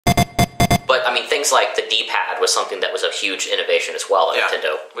I mean, things like the D-pad was something that was a huge innovation as well at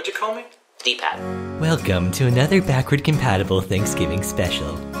Nintendo. What'd you call me? D-pad. Welcome to another Backward-Compatible Thanksgiving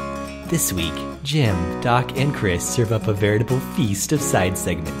special. This week, Jim, Doc, and Chris serve up a veritable feast of side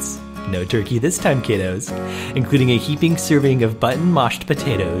segments. No turkey this time, kiddos, including a heaping serving of Button Moshed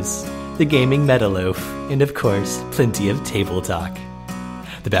potatoes, the Gaming Metaloaf, and of course, plenty of table talk.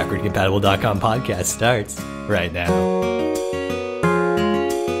 The Backward-Compatible.com podcast starts right now.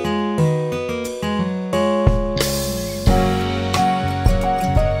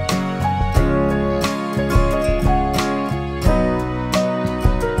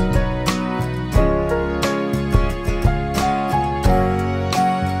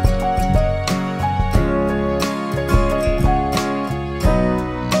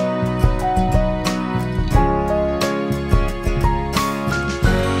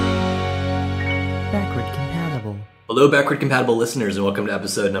 Hello, Backward-Compatible listeners, and welcome to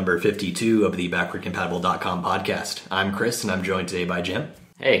episode number 52 of the Backward-Compatible.com podcast. I'm Chris, and I'm joined today by Jim.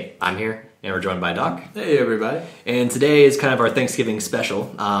 Hey, I'm here. And we're joined by Doc. Hey, everybody. And today is kind of our Thanksgiving special.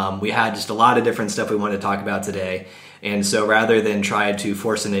 We had just a lot of different stuff we wanted to talk about today. And so rather than try to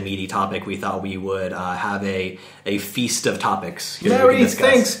force an immediate topic, we thought we would have a feast of topics. Merry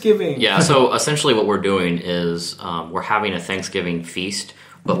Thanksgiving! Yeah, so essentially what we're doing is we're having a Thanksgiving feast,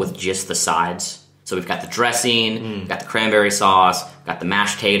 but with just the sides. So we've got the dressing, we've got the cranberry sauce, got the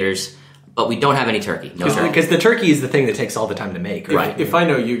mashed taters, but we don't have any turkey. No turkey. Because the turkey is the thing that takes all the time to make, right? If I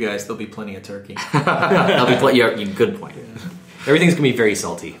know you guys, there'll be plenty of turkey. There'll be good point. Yeah. Everything's going to be very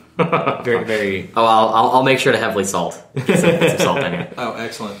salty. Very, very... Oh, I'll make sure to heavily salt. Get some salt in here. Oh,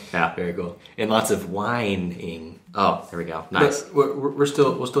 excellent. Yeah. Very cool. And lots of whining. Oh, there we go. Nice. But we're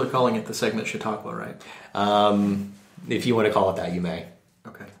still calling it the segment Chautauqua, right? If you want to call it that, you may.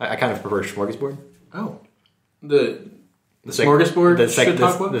 Okay. I kind of prefer smorgasbord. Oh. The smorgasbord?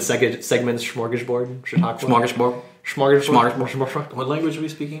 The second segment's smorgasbord? Chautauqua? Smorgasbord. What language are we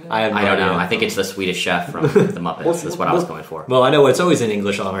speaking in? I don't know. I think it's the Swedish chef from the Muppets. That's what I was going for. Well, I know it's always in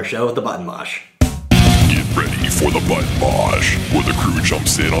English on our show with the Button Mosh. Get ready for the Button Mosh, where the crew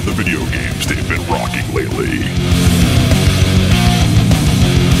jumps in on the video games they've been rocking lately.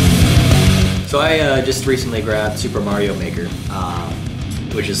 So I just recently grabbed Super Mario Maker,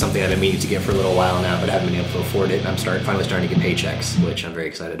 which is something I've been meaning to get for a little while now, but I haven't been able to afford it. And I'm finally starting to get paychecks, which I'm very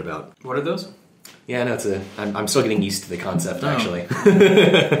excited about. What are those? Yeah, no, I'm still getting used to the concept, actually.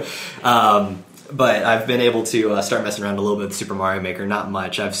 But I've been able to start messing around a little bit with Super Mario Maker. Not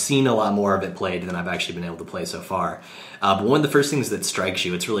much. I've seen a lot more of it played than I've actually been able to play so far. But one of the first things that strikes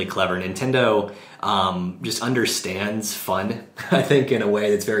you, it's really clever. Nintendo just understands fun, I think, in a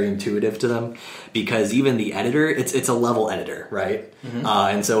way that's very intuitive to them. Because even the editor, it's a level editor, right? Mm-hmm.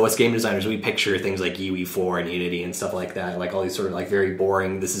 And so us game designers, we picture things like UE4 and Unity and stuff like that. Like all these sort of like very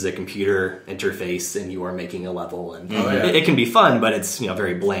boring, this is a computer interface and you are making a level. And it can be fun, but it's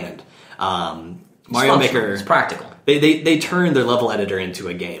very bland. Mario Maker, it's practical. They turn their level editor into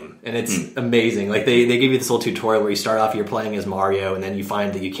a game, and it's amazing. Like they give you this little tutorial where you start off, you're playing as Mario, and then you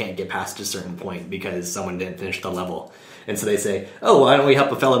find that you can't get past a certain point because someone didn't finish the level. And so they say, oh, why don't we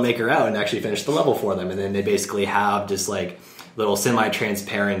help a fellow maker out and actually finish the level for them? And then they basically have just like little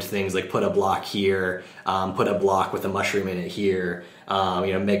semi-transparent things like put a block here, put a block with a mushroom in it here,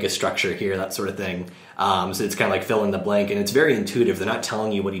 make a structure here, that sort of thing. So it's kind of like fill in the blank, and it's very intuitive. They're not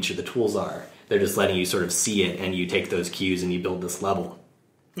telling you what each of the tools are. They're just letting you sort of see it, and you take those cues and you build this level.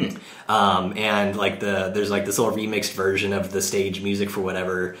 And like there's like this little remixed version of the stage music for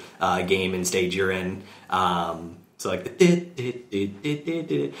whatever game and stage you're in. So like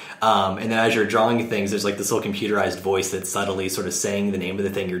the and then as you're drawing things, there's like this little computerized voice that's subtly sort of saying the name of the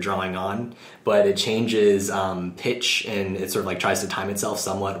thing you're drawing on, but it changes pitch and it sort of like tries to time itself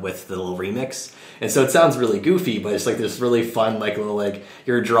somewhat with the little remix. And so it sounds really goofy, but it's like this really fun, like little like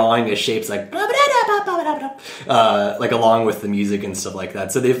you're drawing a shapes like along with the music and stuff like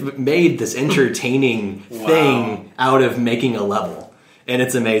that. So they've made this entertaining thing out of making a level. And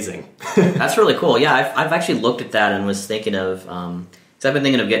it's amazing. That's really cool. Yeah, I've actually looked at that and was thinking of, because I've been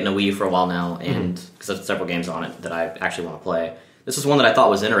thinking of getting a Wii U for a while now, and because there's several games on it that I actually want to play. This is one that I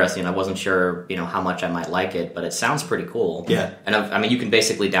thought was interesting. I wasn't sure, how much I might like it, but it sounds pretty cool. Yeah. And I mean, you can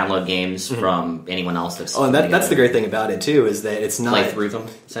basically download games from anyone else that's... Oh, and that's the great thing about it, too, is that it's not... Play through them,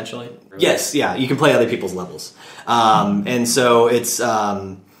 essentially? Yes, yeah. You can play other people's levels. And so it's...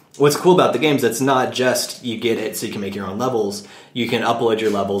 What's cool about the games, it's not just you get it so you can make your own levels. You can upload your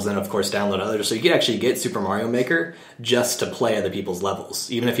levels and, of course, download others. So you can actually get Super Mario Maker just to play other people's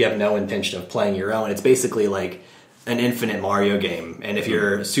levels, even if you have no intention of playing your own. It's basically like an infinite Mario game. And if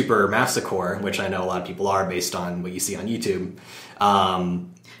you're super masochore, which I know a lot of people are based on what you see on YouTube,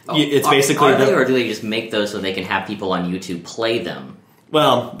 It's basically are they, or do they just make those so they can have people on YouTube play them?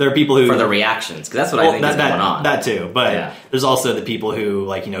 Well, there are people who... For the reactions, because that's what I think is going on. That too, but there's also the people who,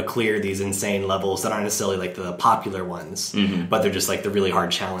 like, you know, clear these insane levels that aren't necessarily, like, the popular ones, but they're just, like, the really hard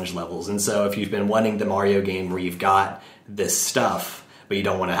challenge levels. And so if you've been wanting the Mario game where you've got this stuff, but you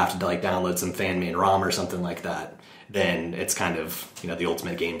don't want to have to, like, download some fan-made ROM or something like that, then it's kind of, you know, the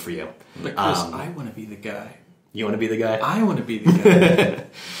ultimate game for you. But Chris, I want to be the guy. You want to be the guy? I want to be the guy.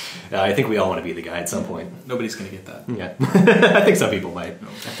 I think we all want to be the guy at some point. Nobody's going to get that. Yeah. I think some people might.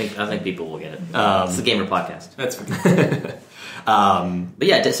 I think people will get it. It's the Gamer Podcast. That's fine. But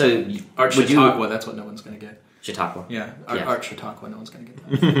yeah, so... Art Chautauqua, that's what no one's going to get. Chautauqua. Yeah, Art Chautauqua, no one's going to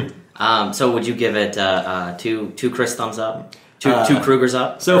get that. So would you give it two Chris thumbs up? Two Krugers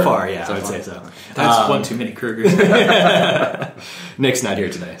up? So far, yeah, I would say so. That's one too many Krugers. Nick's not here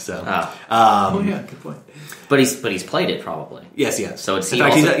today, so... oh yeah, good point. But he's played it probably. Yes, he has. So it's in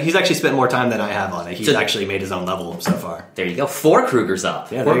fact, he's actually spent more time than I have on it. He's actually made his own level so far. There you go. 4 Krugers up.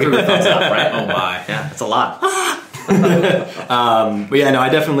 Yeah, 4 Kruger thumbs up, right? Oh my. Yeah, that's a lot. But yeah, no, I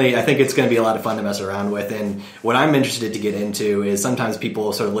think it's going to be a lot of fun to mess around with. And what I'm interested to get into is sometimes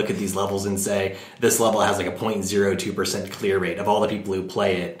people sort of look at these levels and say, this level has like a 0.02% clear rate. Of all the people who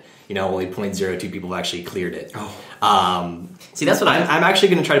play it, you know, only 0.02 people have actually cleared it. See, that's what I'm actually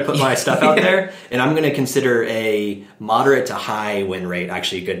going to try to put my stuff out there, and I'm going to consider a moderate to high win rate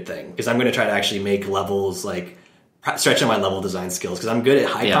actually a good thing, because I'm going to try to actually make levels like stretch on my level design skills, because I'm good at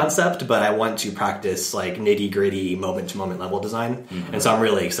high concept, but I want to practice like nitty gritty moment to moment level design, and so I'm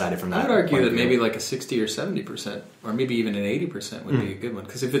really excited from that. I would argue that maybe like a 60 or 70%, or maybe even an 80% would be a good one,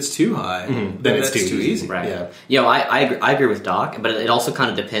 because if it's too high, then it's too easy. Right. Yeah. You know, I agree with Doc, but it also kind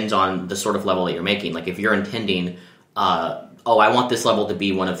of depends on the sort of level that you're making. Like if you're intending, I want this level to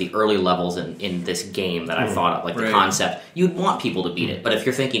be one of the early levels in this game that I thought of, like the concept, you'd want people to beat it. But if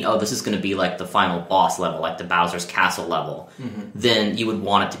you're thinking, this is going to be like the final boss level, like the Bowser's Castle level, then you would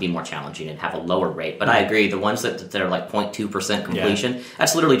want it to be more challenging and have a lower rate. But I agree, the ones that are like 0.2% completion,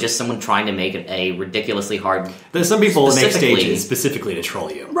 that's literally just someone trying to make it a ridiculously hard... There's some people make stages specifically to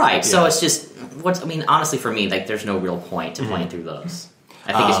troll you. Right, so it's just... honestly for me, like there's no real point to playing through those.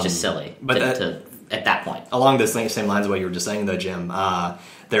 I think it's just silly at that point. Along the same lines of what you were just saying, though, Jim,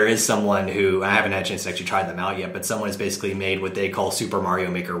 there is someone who, I haven't had a chance to actually try them out yet, but someone has basically made what they call Super Mario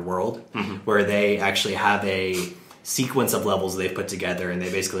Maker World, where they actually have a sequence of levels they've put together, and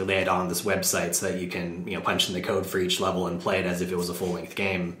they basically lay it on this website so that you can punch in the code for each level and play it as if it was a full-length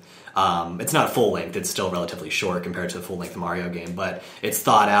game. It's not full-length, it's still relatively short compared to a full-length Mario game, but it's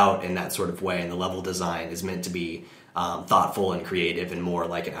thought out in that sort of way, and the level design is meant to be thoughtful and creative and more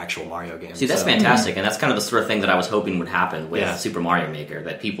like an actual Mario game. See, that's fantastic, and that's kind of the sort of thing that I was hoping would happen with Super Mario Maker,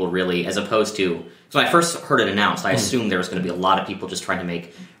 that people really, as opposed to... So when I first heard it announced, I assumed there was going to be a lot of people just trying to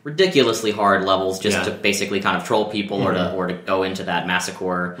make ridiculously hard levels just to basically kind of troll people or to go into that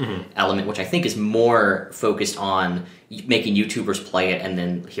massacre element, which I think is more focused on making YouTubers play it and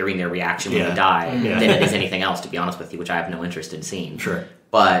then hearing their reaction when they die than it is anything else, to be honest with you, which I have no interest in seeing. Sure.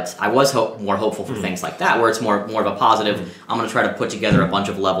 But I was more hopeful for things like that, where it's more of a positive, I'm going to try to put together a bunch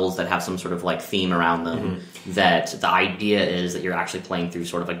of levels that have some sort of like theme around them, that the idea is that you're actually playing through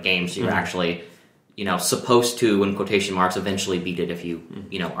sort of a game, so you're actually, supposed to, in quotation marks, eventually beat it if you,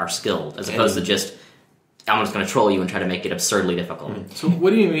 are skilled, as opposed to just, I'm just going to troll you and try to make it absurdly difficult. So what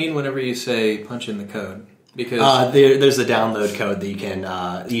do you mean whenever you say punch in the code? Because there's a download code that you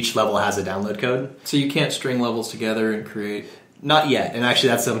can, each level has a download code. So you can't string levels together and create... Not yet, and actually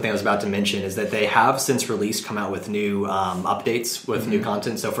that's something I was about to mention, is that they have since released come out with new updates with new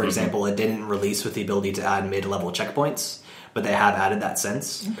content. So for example, it didn't release with the ability to add mid-level checkpoints, but they have added that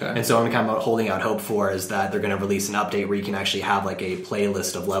since. Okay. And so what I'm kind of holding out hope for is that they're going to release an update where you can actually have like a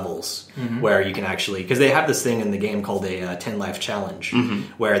playlist of levels where you can actually, because they have this thing in the game called a 10 life challenge,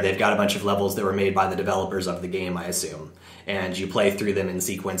 where they've got a bunch of levels that were made by the developers of the game, I assume. And you play through them in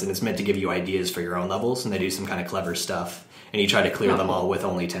sequence, and it's meant to give you ideas for your own levels, and they do some kind of clever stuff. And you try to clear them all with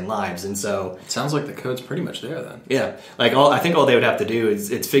only 10 lives. And so... It sounds like the code's pretty much there, then. Yeah. I think all they would have to do is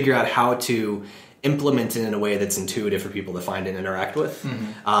figure out how to implement it in a way that's intuitive for people to find and interact with.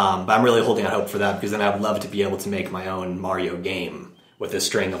 But I'm really holding out hope for that, because then I would love to be able to make my own Mario game with a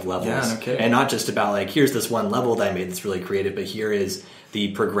string of levels. Yeah, okay. And not just about, here's this one level that I made that's really creative, but here is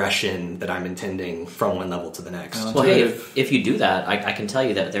the progression that I'm intending from one level to the next. Well, hey, if you do that, I can tell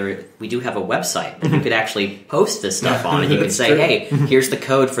you that we do have a website that you could actually post this stuff on, and you could say, hey, here's the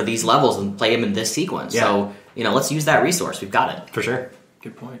code for these levels and play them in this sequence. Yeah. So, let's use that resource. We've got it. For sure.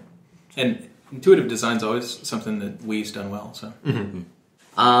 Good point. And intuitive design's always something that Wii's done well. So,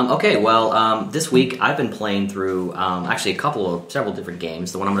 Okay, well, this week I've been playing through actually several different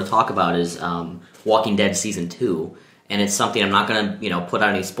games. The one I'm going to talk about is Walking Dead Season 2, and it's something I'm not going to put out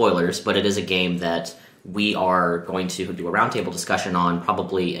any spoilers, but it is a game that we are going to do a roundtable discussion on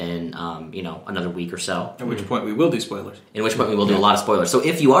probably in another week or so. At which point we will do spoilers. In which point we will do a lot of spoilers. So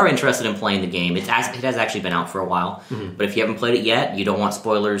if you are interested in playing the game, it has actually been out for a while, but if you haven't played it yet, you don't want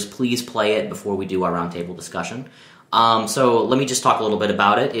spoilers, please play it before we do our roundtable discussion. So let me just talk a little bit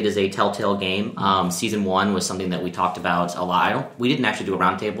about it. It is a Telltale game. Season 1 was something that we talked about a lot. We didn't actually do a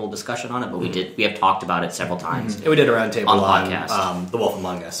roundtable discussion on it, but we have talked about it several times. And we did a roundtable on the podcast. The Wolf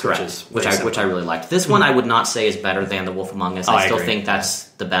Among Us, correct? Which I really liked. This one I would not say is better than The Wolf Among Us. I still think that's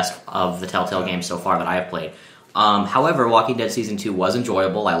the best of the Telltale games so far that I have played. However, Walking Dead Season 2 was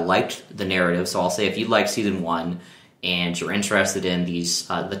enjoyable. I liked the narrative, so I'll say if you liked Season 1 and you're interested in these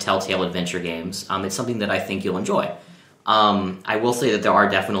the Telltale adventure games, it's something that I think you'll enjoy. I will say that there are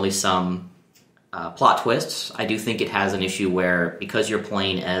definitely some plot twists. I do think it has an issue where, because you're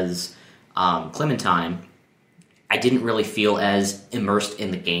playing as Clementine, I didn't really feel as immersed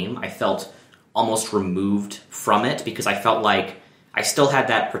in the game. I felt almost removed from it because I felt like I still had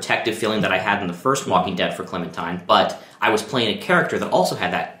that protective feeling that I had in the first Walking Dead for Clementine, but I was playing a character that also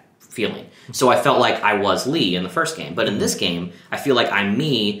had that feeling. So I felt like I was Lee in the first game. But in this game, I feel like I'm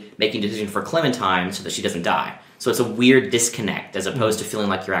me making a decision for Clementine so that she doesn't die. So it's a weird disconnect as opposed to feeling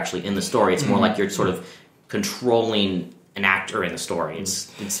like you're actually in the story. It's more like you're sort of controlling an actor in the story.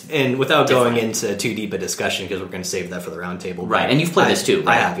 It's and without going into too deep a discussion, because we're going to save that for the roundtable. Right, and you've played this too,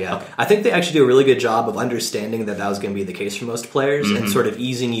 right? I have, yeah. Okay. I think they actually do a really good job of understanding that was going to be the case for most players and sort of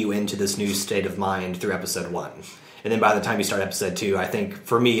easing you into this new state of mind through episode 1. And then by the time you start episode 2, I think,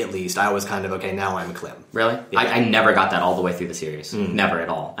 for me at least, I was kind of, okay, now I'm a Clem. Really? Yeah. I never got that all the way through the series. Never at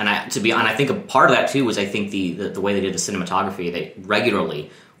all. And I think a part of that, too, was I think the way they did the cinematography, they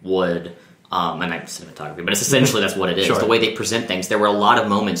regularly would, cinematography, but it's essentially that's what it is. Sure. The way they present things. There were a lot of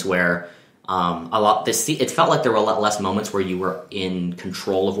moments where, it felt like there were a lot less moments where you were in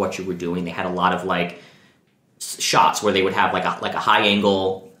control of what you were doing. They had a lot of, shots where they would have, like a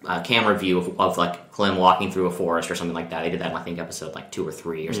high-angle camera view of Clem walking through a forest or something like that. They did that in, I think, episode 2 or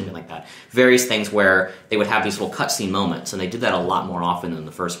 3 or something like that. Various things where they would have these little cutscene moments, and they did that a lot more often than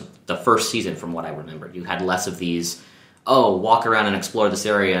the first season, from what I remember. You had less of these, walk around and explore this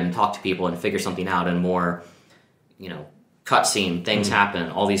area and talk to people and figure something out, and more, cutscene, things happen,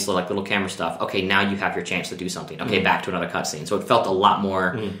 all these little camera stuff. Okay, now you have your chance to do something. Okay, back to another cutscene. So it felt a lot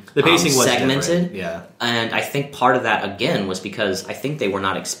more the pacing was segmented. Different. Yeah. And I think part of that, again, was because I think they were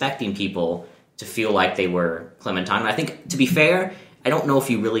not expecting people to feel like they were Clementine. And I think, to be fair, I don't know if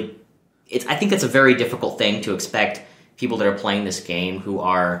you really... I think that's a very difficult thing to expect people that are playing this game who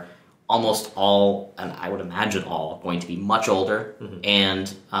are almost all, and I would imagine all, going to be much older.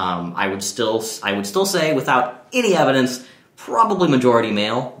 And I would still say, without any evidence, probably majority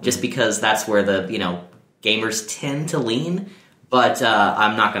male, just because that's where the gamers tend to lean. But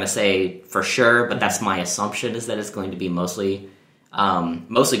I'm not going to say for sure, but that's my assumption, is that it's going to be mostly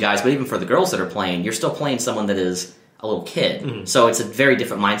guys. But even for the girls that are playing, you're still playing someone that is a little kid, so it's a very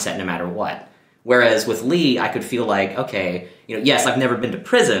different mindset no matter what. Whereas with Lee, I could feel like, okay, yes, I've never been to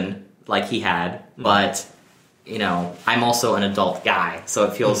prison like he had, but I'm also an adult guy, so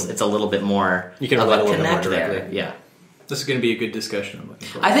it feels it's a little bit more you can of relate a a little connect bit more there. directly. Yeah. This is going to be a good discussion. I'm looking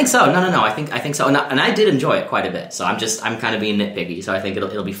forward I think so. No. I think so, and I did enjoy it quite a bit. So I'm kind of being nitpicky. So I think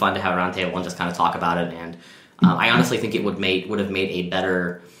it'll be fun to have a round table and just kind of talk about it. And I honestly think it would have made a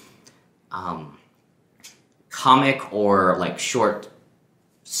better comic or short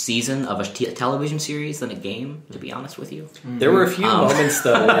season of a television series than a game. To be honest with you, there were a few moments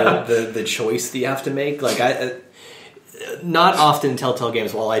though where the choice that you have to make, not often Telltale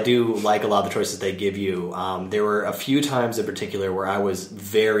games, while I do like a lot of the choices they give you, there were a few times in particular where I was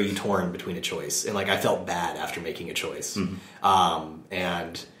very torn between a choice, and I felt bad after making a choice.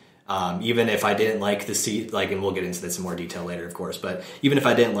 Even if I didn't like the season, and we'll get into this in more detail later, of course, but even if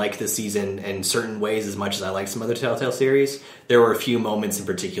I didn't like the season in certain ways as much as I like some other Telltale series, there were a few moments in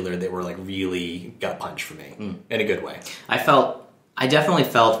particular that were really gut punch for me in a good way. I definitely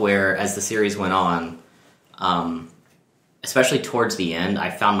felt where, as the series went on, especially towards the end, I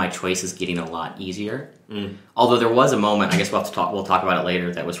found my choices getting a lot easier. Although there was a moment, I guess we'll talk about it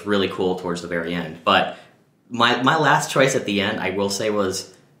later, that was really cool towards the very end. But my last choice at the end, I will say,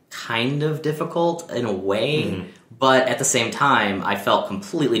 was kind of difficult in a way, but at the same time, I felt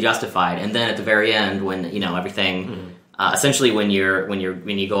completely justified. And then at the very end, when everything, essentially when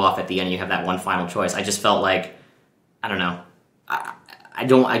you go off at the end, you have that one final choice. I just felt like, I don't know. I I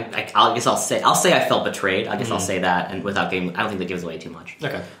don't. I guess I'll say I felt betrayed. I guess I'll say that, and without giving, I don't think that gives away too much.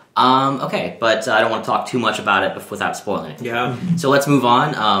 Okay. Okay, but I don't want to talk too much about it without spoiling it. Yeah. So let's move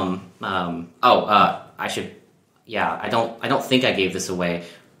on. I should. Yeah, I don't think I gave this away,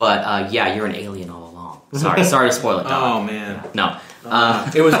 but yeah, you're an alien all along. Sorry to spoil it. Dog. Oh man. No.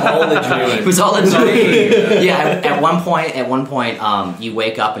 It was all a dream. It was all a dream. Yeah. At one point, you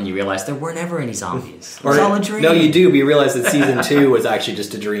wake up and you realize there were never any zombies. It was all a dream. No, you do. But you realize that season 2 was actually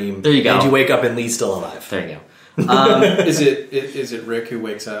just a dream. There you go. And you wake up and Lee's still alive. There you go. Is it Rick who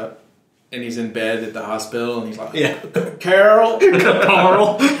wakes up and he's in bed at the hospital and he's like, Yeah. Carol,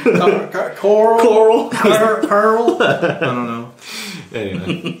 Carl. Coral. I don't know.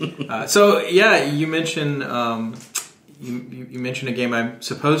 Anyway. So yeah, you mentioned you mentioned a game I'm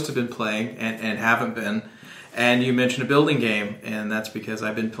supposed to have been playing and haven't been, and you mentioned a building game, and that's because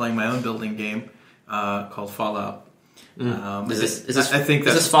I've been playing my own building game called Fallout. Is this I think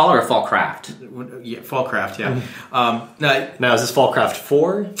is this Fall or Fallcraft? Yeah, Fallcraft. Yeah. Now, is this Fallcraft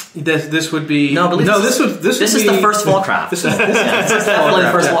 4? This would be this is the first Fallcraft. This is definitely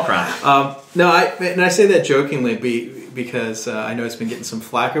the first Fallcraft. I say that jokingly because I know it's been getting some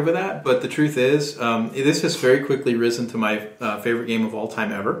flack over that, but the truth is, this has very quickly risen to my favorite game of all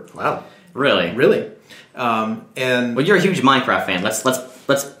time ever. Wow, really? And Well, you're a huge Minecraft fan. Let's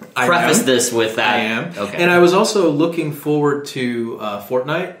preface this with that. I am. Okay. And I was also looking forward to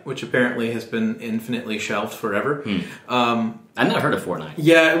Fortnite, which apparently has been infinitely shelved forever. I've never heard of Fortnite.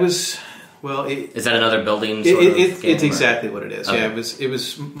 Yeah, it was. Well, is that another building? Sort of it's game, exactly what it is. Okay. Yeah, it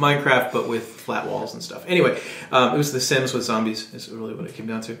was Minecraft, but with flat walls and stuff. Anyway, it was The Sims with zombies. Is really what it came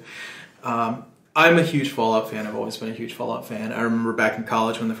down to. I'm a huge Fallout fan. I've always been a huge Fallout fan. I remember back in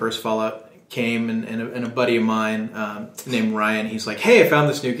college when the first Fallout came, and a buddy of mine named Ryan, he's like, "Hey, I found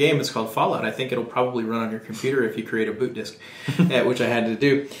this new game. It's called Fallout. I think it'll probably run on your computer if you create a boot disk," which I had to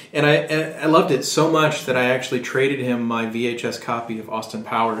do. And I loved it so much that I actually traded him my VHS copy of Austin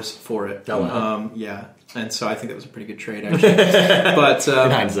Powers for it. Oh, wow. Yeah. And so I think that was a pretty good trade, actually. But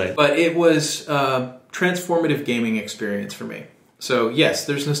in hindsight. But it was a transformative gaming experience for me. So yes,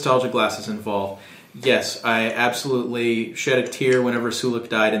 there's nostalgia glasses involved. Yes, I absolutely shed a tear whenever Suluk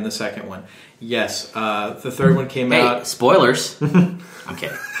died in the second one. Yes, the third one came out. Spoilers. I'm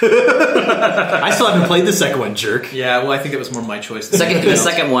kidding. I still haven't played the second one, jerk. Yeah, well, I think it was more my choice. The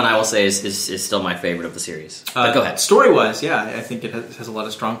second one I will say is still my favorite of the series. But go ahead. Story-wise, yeah, I think it has a lot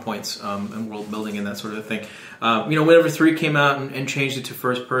of strong points and world building and that sort of thing. Whenever 3 came out and changed it to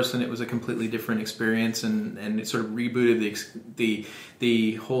first person, it was a completely different experience, and it sort of rebooted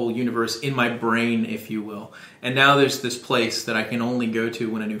the whole universe in my brain, if you will. And now there's this place that I can only go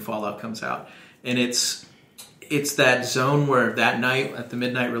to when a new Fallout comes out, and it's that zone where that night at the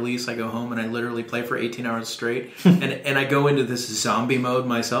midnight release I go home and I literally play for 18 hours straight, and I go into this zombie mode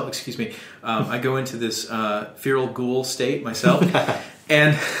myself. Excuse me, I go into this feral ghoul state myself,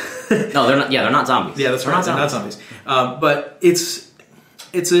 and no, they're not. Yeah, they're not zombies. Yeah, that's right. They're not zombies. But it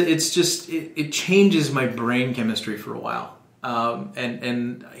changes my brain chemistry for a while.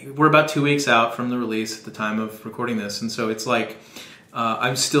 And we're about 2 weeks out from the release at the time of recording this, and so it's like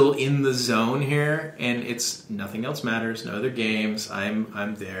I'm still in the zone here, and it's nothing else matters. No other games.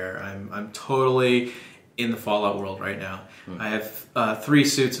 I'm there. I'm totally in the Fallout world right now. I have 3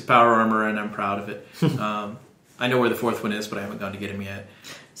 suits of power armor, and I'm proud of it. I know where the 4th one is, but I haven't gone to get him yet.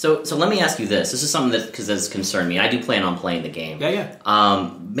 So let me ask you this. This is something that has concerned me. I do plan on playing the game. Yeah.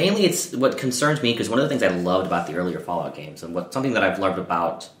 Mainly, it's what concerns me because one of the things I loved about the earlier Fallout games, and something that I've loved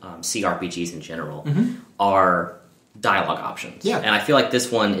about CRPGs in general, are dialogue options. Yeah. And I feel like this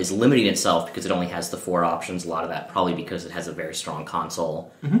one is limiting itself because it only has the 4 options. A lot of that probably because it has a very strong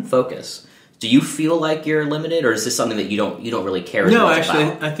console focus. Do you feel like you're limited, or is this something that you don't really care as much about? No,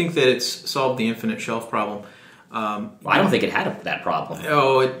 actually, I think that it's solved the infinite shelf problem. Well, I don't think it had that problem.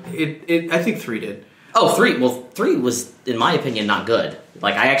 Oh, I think 3 did. Oh, 3. Well, 3 was, in my opinion, not good.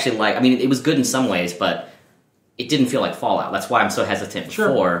 Like, I mean, it was good in some ways, but it didn't feel like Fallout. That's why I'm so hesitant with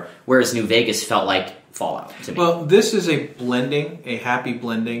 4, whereas New Vegas felt like Fallout to me. Well, this is a happy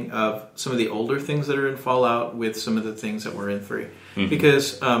blending of some of the older things that are in Fallout with some of the things that were in 3.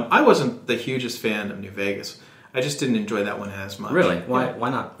 Because I wasn't the hugest fan of New Vegas. I just didn't enjoy that one as much. Really? Why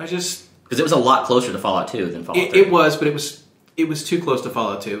not? Because it was a lot closer to Fallout 2 than Fallout 3. It was, but it was too close to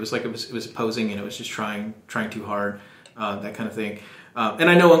Fallout 2. It was like it was posing, and it was just trying too hard, that kind of thing. And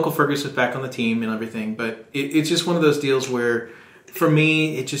I know Uncle Fergus was back on the team and everything, but it's just one of those deals where, for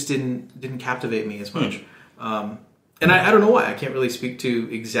me, it just didn't captivate me as much. And I don't know why. I can't really speak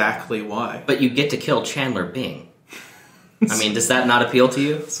to exactly why. But you get to kill Chandler Bing. I mean, does that not appeal to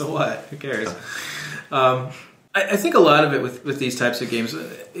you? So what? Who cares? I think a lot of it with these types of games,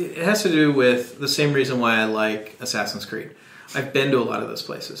 it has to do with the same reason why I like Assassin's Creed. I've been to a lot of those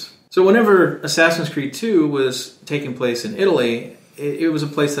places. So whenever Assassin's Creed 2 was taking place in Italy, it was a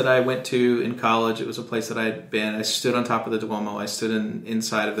place that I went to in college. It was a place that I'd been. I stood on top of the Duomo. I stood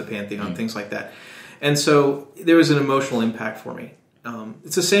inside of the Pantheon, things like that. And so there was an emotional impact for me.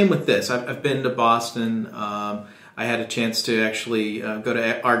 It's the same with this. I've been to Boston. I had a chance to actually go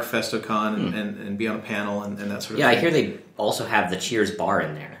to ArgFestoCon and be on a panel and that sort of thing. Yeah, I hear they also have the Cheers bar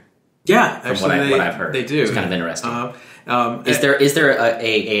in there. Yeah, from what I've heard. They do. It's kind of interesting. Is there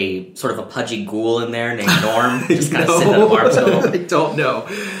a sort of a pudgy ghoul in there named Norm? Just kind of sitting at a bar stool? I don't know.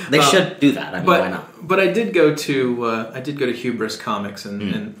 They should do that. I mean, why not? But I did go to Hubris Comics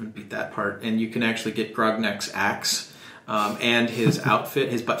and beat that part. And you can actually get Grogneck's axe and his outfit,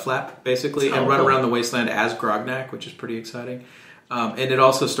 his butt flap, basically, and run around the wasteland as Grogneck, which is pretty exciting. And it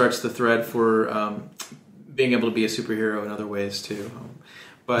also starts the thread for being able to be a superhero in other ways too.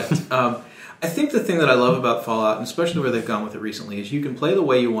 But I think the thing that I love about Fallout, and especially where they've gone with it recently, is you can play the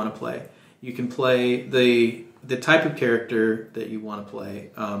way you want to play. You can play the type of character that you want to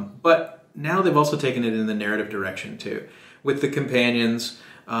play. But now they've also taken it in the narrative direction too. With the companions,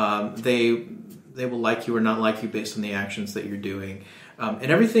 they will like you or not like you based on the actions that you're doing.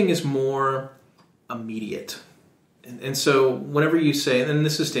 And everything is more immediate. And so whenever you say, and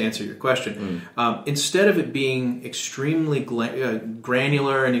this is to answer your question, instead of it being extremely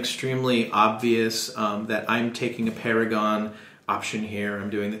granular and extremely obvious that I'm taking a Paragon option here,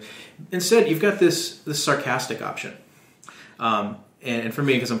 I'm doing this, instead you've got this sarcastic option. And for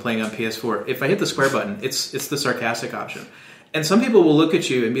me, because I'm playing on PS4, if I hit the square button, it's the sarcastic option. And some people will look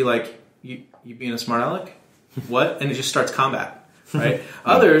at you and be like, you being a smart aleck? What? And it just starts combat. Right?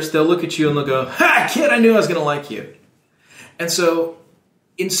 Others, they'll look at you and they'll go, "Ha, kid, I knew I was going to like you." And so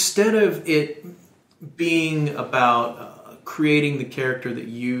instead of it being about creating the character that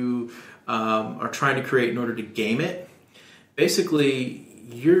you are trying to create in order to game it, basically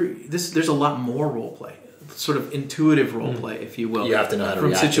there's a lot more role play, sort of intuitive role play, if you will. You have to know how to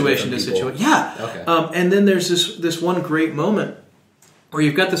from react situation to situation. Yeah. Okay. And then there's this one great moment where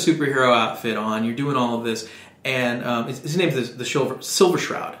you've got the superhero outfit on, you're doing all of this, and his name is the Silver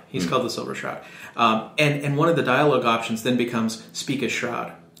Shroud. He's called the Silver Shroud. And one of the dialogue options then becomes speak as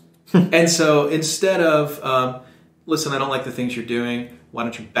Shroud. And so instead of, listen, I don't like the things you're doing, why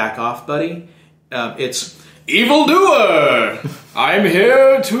don't you back off, buddy? It's, evildoer! I'm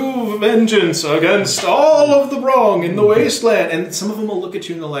here to vengeance against all of the wrong in the wasteland. And some of them will look at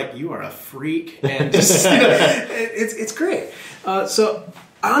you and they're like, you are a freak. And just, it's great. So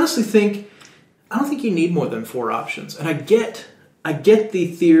I honestly think, I don't think you need more than 4 options. And I get the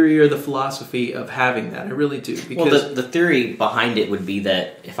theory or the philosophy of having that. I really do. Because the theory behind it would be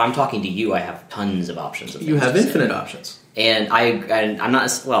that if I'm talking to you, I have tons of options. You have infinite options. And I'm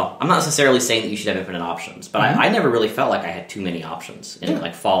not necessarily saying that you should have infinite options, but I never really felt like I had too many options in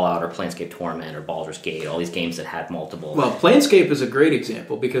like Fallout or Planescape Torment or Baldur's Gate, all these games that had multiple. Well, Planescape is a great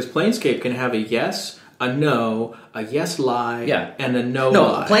example because Planescape can have a yes, a no, a yes lie, and a no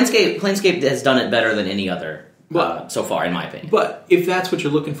lie. Planescape has done it better than any other so far, in my opinion. But if that's what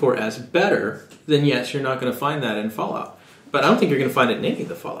you're looking for as better, then yes, you're not going to find that in Fallout. But I don't think you're going to find it in any of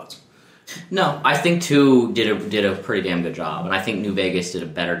the Fallouts. No, I think 2 did a pretty damn good job, and I think New Vegas did a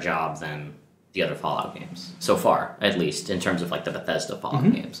better job than the other Fallout games so far, at least in terms of like the Bethesda Fallout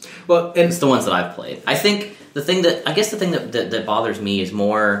games. Well, and it's the ones that I've played. I think the thing that bothers me is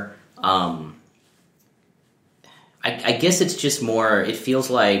more. I guess it's just more. It feels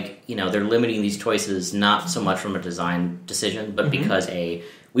like they're limiting these choices not so much from a design decision, but because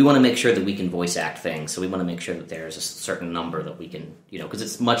we want to make sure that we can voice act things, so we want to make sure that there's a certain number that we can, because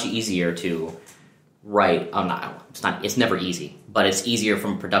it's much easier to write. It's never easy, but it's easier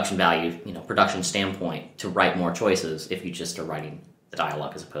from production value, production standpoint to write more choices if you just are writing the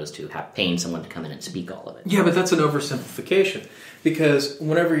dialogue as opposed to paying someone to come in and speak all of it. Yeah, but that's an oversimplification because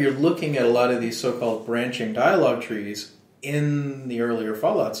whenever you're looking at a lot of these so-called branching dialogue trees in the earlier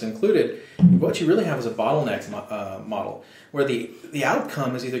Fallouts included, what you really have is a bottleneck model where the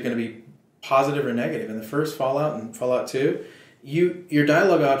outcome is either going to be positive or negative. In the first Fallout and Fallout 2, your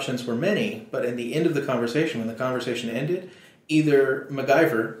dialogue options were many, but in the end of the conversation, when the conversation ended, either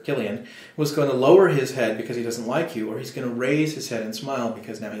MacGyver, Killian, was going to lower his head because he doesn't like you, or he's going to raise his head and smile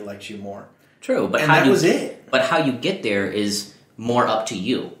because now he likes you more. True, but that was it. But how you get there is more up to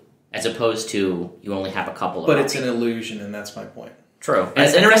you, as opposed to you only have a couple of options. It's an illusion, and that's my point. True. And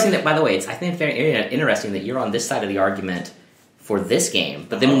it's interesting that, by the way, I think it's very interesting that you're on this side of the argument for this game,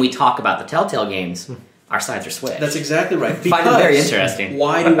 but then when we talk about the Telltale games, our sides are switched. That's exactly right. I find it very interesting.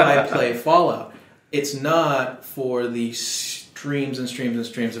 Why do I play Fallout? It's not for the streams and streams and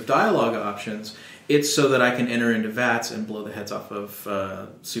streams of dialogue options. It's so that I can enter into vats and blow the heads off of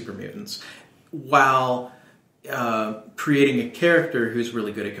super mutants while creating a character who's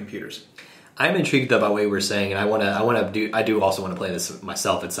really good at computers. I'm intrigued though by what you were saying, and I do also want to play this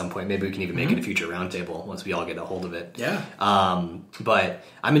myself at some point. Maybe we can even make it a future roundtable once we all get a hold of it. Yeah. But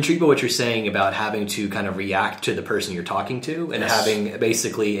I'm intrigued by what you're saying about having to kind of react to the person you're talking to and having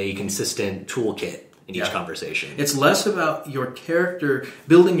basically a consistent toolkit in each conversation. It's less about your character,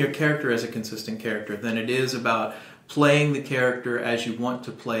 building your character as a consistent character, than it is about playing the character as you want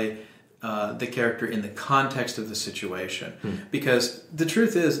to play the character in the context of the situation. Because the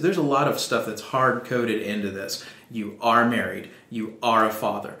truth is, there's a lot of stuff that's hard-coded into this. You are married. You are a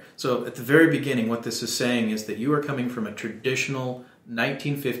father. So at the very beginning, what this is saying is that you are coming from a traditional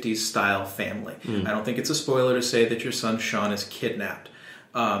 1950s style family. I don't think it's a spoiler to say that your son Sean is kidnapped.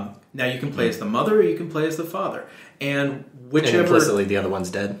 Now you can play as the mother or you can play as the father. And whichever... And implicitly the other one's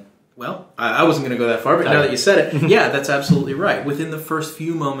dead. Well, I wasn't going to go that far, but now that you said it, yeah, that's absolutely right. Within the first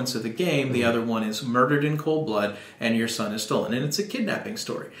few moments of the game, the other one is murdered in cold blood, and your son is stolen. And it's a kidnapping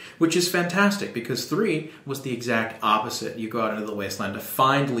story, which is fantastic, because 3 was the exact opposite. You go out into the wasteland to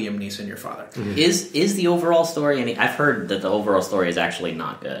find Liam Neeson, your father. Is the overall story, and I've heard that the overall story is actually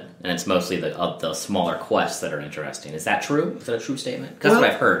not good, and it's mostly the smaller quests that are interesting. Is that true? Is that a true statement? That's what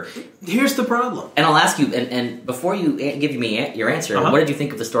I've heard. Here's the problem. And I'll ask you, and before you give me your answer, what did you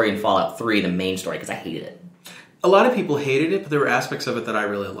think of the story in Fallout 3, the main story? Because I hated it. A lot of people hated it, but there were aspects of it that I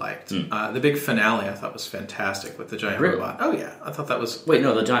really liked. The big finale I thought was fantastic with the giant robot. Oh, yeah. I thought that was... Wait,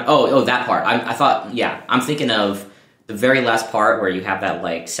 no, the giant... Oh, that part. I thought, yeah. I'm thinking of the very last part where you have that,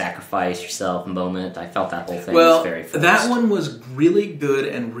 like, sacrifice yourself moment. I felt that whole thing was very forced. That one was really good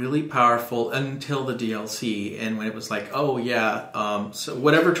and really powerful until the DLC, and when it was like, oh, yeah, so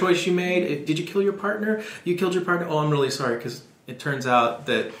whatever choice you made, did you kill your partner? You killed your partner? Oh, I'm really sorry, because... It turns out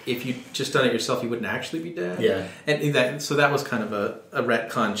that if you'd just done it yourself, you wouldn't actually be dead. Yeah, and so that was kind of a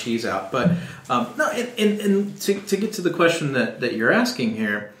retcon cheese out. But no, and to get to the question that you're asking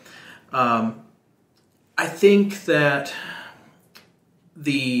here, I think that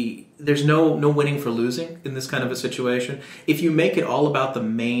there's no winning for losing in this kind of a situation. If you make it all about the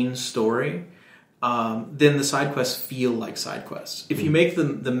main story, then the side quests feel like side quests. If you make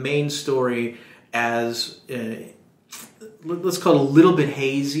the main story as let's call it a little bit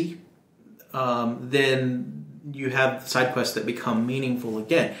hazy, then you have side quests that become meaningful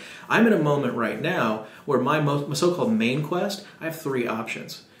again. I'm in a moment right now where my so-called main quest, I have 3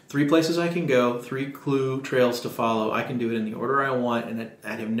 options. 3 places I can go, 3 clue trails to follow. I can do it in the order I want, and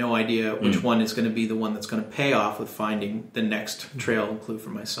I have no idea which one is going to be the one that's going to pay off with finding the next trail and clue for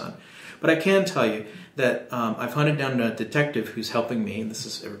my son. But I can tell you that I've hunted down a detective who's helping me. And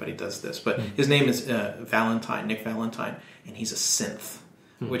everybody does this, but his name is Valentine, Nick Valentine, and he's a synth,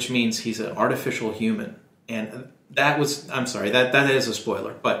 which means he's an artificial human. And that is a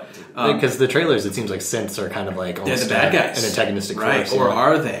spoiler, but because the trailers, it seems like synths are kind of like they're the bad guys, an antagonistic right? force, Or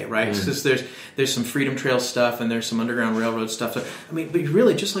are they, right? Because there's some Freedom Trail stuff and there's some Underground Railroad stuff. So, I mean, but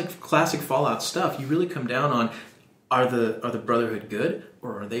really, just like classic Fallout stuff, you really come down on are the Brotherhood good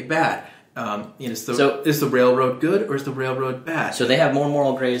or are they bad? Is the railroad good or is the railroad bad? So they have more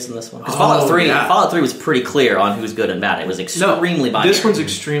moral grays in this one. Because Fallout 3 was pretty clear on who's good and bad. It was extremely binary. This one's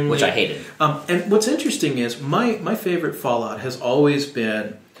extremely... Which I hated. And what's interesting is my favorite Fallout has always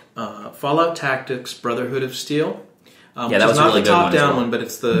been Fallout Tactics Brotherhood of Steel. That was a really good one. It's not the top-down one, but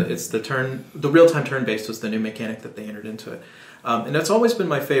it's the real-time turn-based was the new mechanic that they entered into it. And that's always been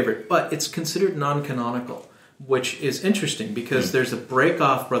my favorite, but it's considered non-canonical, which is interesting because there's a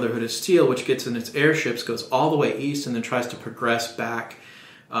break-off Brotherhood of Steel, which gets in its airships, goes all the way east, and then tries to progress back.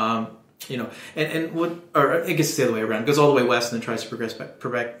 Or I guess it's the other way around. It goes all the way west and then tries to progress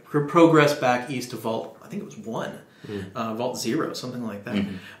back east to Vault. I think it was 1, Vault 0, something like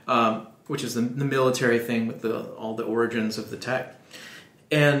that. Which is the military thing with all the origins of the tech,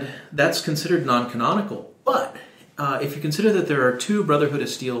 and that's considered non-canonical, but. If you consider that there are 2 Brotherhood of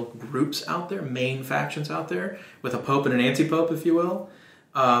Steel groups out there, main factions out there, with a pope and an anti-pope, if you will,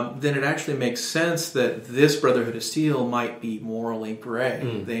 then it actually makes sense that this Brotherhood of Steel might be morally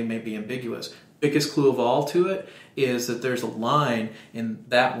gray. They may be ambiguous. Biggest clue of all to it is that there's a line in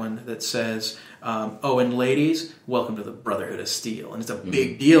that one that says, and ladies, welcome to the Brotherhood of Steel. And it's a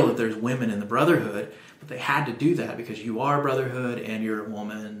big deal that there's women in the Brotherhood, but they had to do that because you are Brotherhood and you're a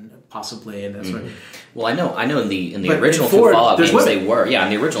woman, possibly, and that's right. Well, I know in the original 2 Fallout games they were. Yeah,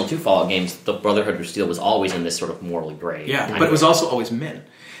 in the original 2 Fallout games, the Brotherhood of Steel was always in this sort of morally gray. Yeah, but it was also always men.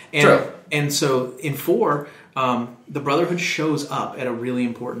 True. And so in 4, the Brotherhood shows up at a really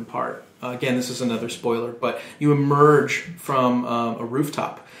important part. Again, this is another spoiler, but you emerge from a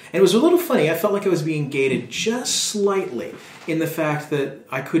rooftop. And it was a little funny. I felt like I was being gated just slightly in the fact that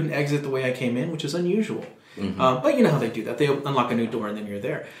I couldn't exit the way I came in, which is unusual. But you know how they do that. They unlock a new door and then you're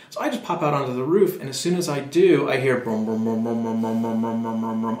there. So I just pop out onto the roof, and as soon as I do, I hear brum, brum, brum, brum, brum, brum, brum, brum, brum,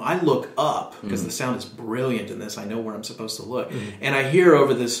 brum, brum. I look up, because the sound is brilliant in this. I know where I'm supposed to look. And I hear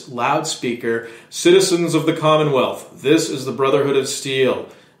over this loudspeaker, "Citizens of the Commonwealth, this is the Brotherhood of Steel.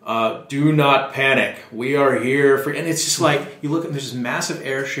 Do not panic. We are here for..." And it's just like, you look and there's this massive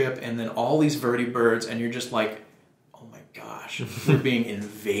airship and then all these vertibirds, and you're just like, gosh, we're being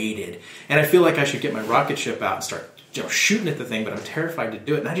invaded. And I feel like I should get my rocket ship out and start shooting at the thing, but I'm terrified to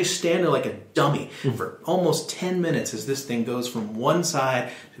do it. And I just stand there like a dummy for almost 10 minutes as this thing goes from one side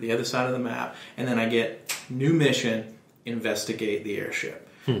to the other side of the map. And then I get new mission, investigate the airship.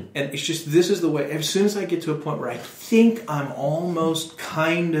 And it's just, this is the way, as soon as I get to a point where I think I'm almost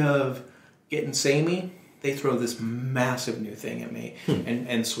kind of getting samey, they throw this massive new thing at me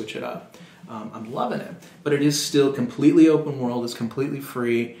and switch it up. I'm loving it, but it is still completely open world. It's completely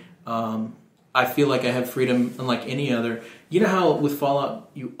free. I feel like I have freedom unlike any other. You know how with Fallout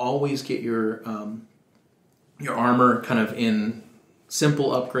you always get your armor kind of in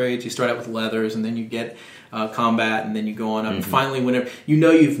simple upgrades. You start out with leathers, and then you get combat, and then you go on up. And finally, whenever you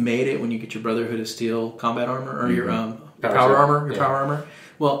know you've made it, when you get your Brotherhood of Steel combat armor or your power armor.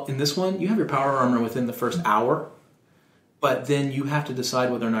 Well, in this one, you have your power armor within the first hour. But then you have to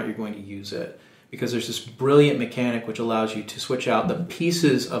decide whether or not you're going to use it, because there's this brilliant mechanic which allows you to switch out the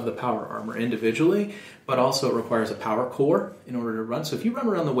pieces of the power armor individually, but also it requires a power core in order to run. So if you run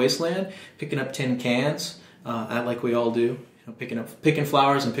around the wasteland picking up tin cans, like we all do, picking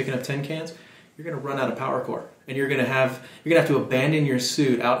flowers and picking up tin cans, you're going to run out of power core, and you're going to have to abandon your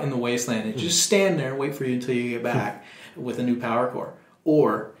suit out in the wasteland and just stand there and wait for you until you get back with a new power core.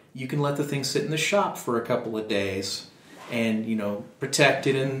 Or you can let the thing sit in the shop for a couple of days and protect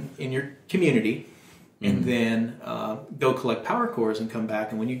it in your community, and then go collect power cores and come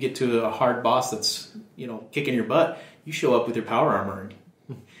back. And when you get to a hard boss that's kicking your butt, you show up with your power armor,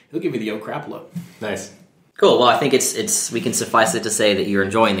 and he'll give you the "oh crap" look. Nice, cool. Well, I think it's we can suffice it to say that you're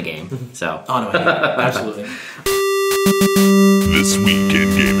enjoying the game. So, oh no, absolutely. This week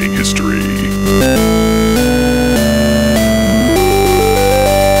in gaming history.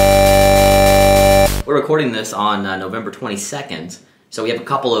 We're recording this on November 22nd, so we have a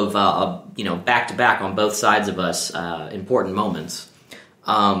couple of back-to-back on both sides of us important moments.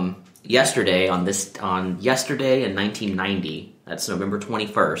 Yesterday in 1990, that's November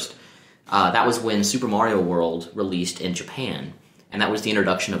 21st, that was when Super Mario World released in Japan, and that was the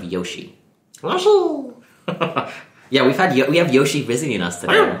introduction of Yoshi. Yeah, we have Yoshi visiting us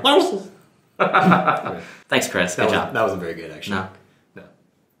today. Thanks, Chris. Good job. That wasn't very good, actually. No.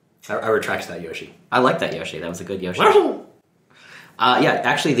 I retract that Yoshi. I like that Yoshi. That was a good Yoshi.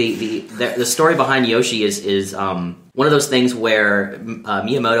 Actually, the story behind Yoshi is one of those things where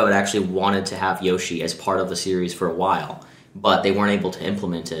Miyamoto had actually wanted to have Yoshi as part of the series for a while, but they weren't able to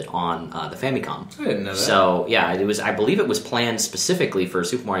implement it on the Famicom. I didn't know that. So yeah, it was. I believe it was planned specifically for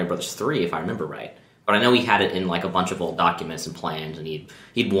Super Mario Bros. 3, if I remember right. But I know he had it in like a bunch of old documents and plans, and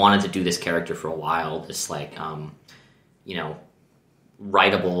he'd wanted to do this character for a while. This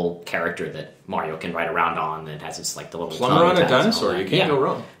writable character that Mario can ride around on that has its like the little plumber on a dinosaur. You can't go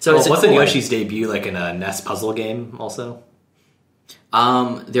wrong. So wasn't Yoshi's debut like in a NES puzzle game also?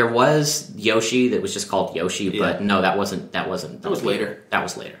 There was Yoshi that was just called Yoshi, but no, that was later. That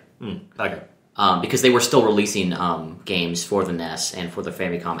was later. Okay. Because they were still releasing games for the NES and for the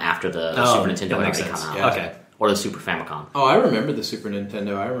Famicom after the Super Nintendo had already come out. Yeah. Okay. Or the Super Famicom. Oh, I remember the Super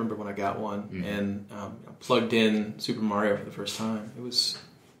Nintendo. I remember when I got one and plugged in Super Mario for the first time. It was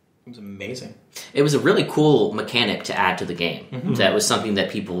amazing. It was a really cool mechanic to add to the game. That was something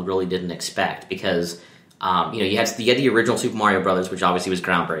that people really didn't expect because you had the original Super Mario Brothers, which obviously was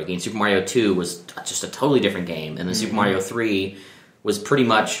groundbreaking. Super Mario 2 was just a totally different game, and then Super Mario 3 was pretty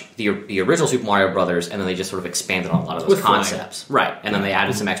much the original Super Mario Brothers, and then they just sort of expanded on a lot of those concepts, right? And then they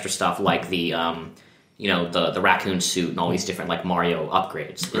added some extra stuff like the raccoon suit and all these different like Mario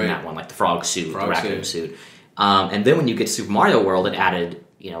upgrades in that one, like the frog suit, the raccoon suit. And then when you get to Super Mario World, it added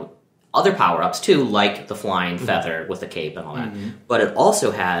other power ups too, like the flying feather with the cape and all that. But it also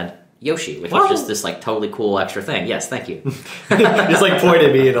had Yoshi, which was just this like totally cool extra thing. Yes, thank you. Just like point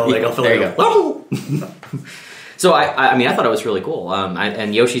at me and I'll fill it up. So I mean I thought it was really cool.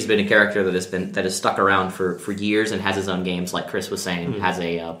 And Yoshi's been a character that has stuck around for years and has his own games, like Chris was saying, has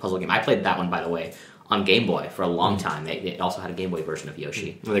a puzzle game. I played that one, by the way, on Game Boy for a long time. It also had a Game Boy version of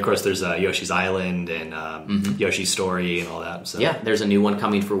Yoshi. And of course, there's Yoshi's Island and Yoshi's Story and all that. So. Yeah, there's a new one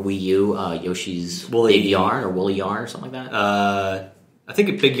coming for Wii U, Yoshi's Big Yarn or Woolly Yarn or something like that. I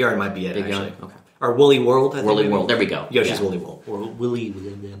think Big Yarn might be it, Big actually. Yarn? Okay. Or Woolly World, I think. Woolly World, there we go. Yoshi's Yeah. Woolly World. Or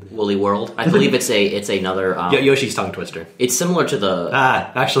Woolly World. I believe it's another... Yoshi's Tongue Twister. It's similar to the...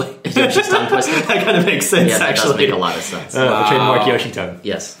 Actually. Yoshi's Tongue Twister? That kind of makes sense, Yeah, that actually. does make a lot of sense. The trademark Yoshi Tongue.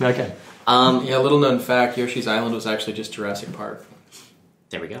 Yes. Okay. Yeah, little known fact, Yoshi's Island was actually just Jurassic Park.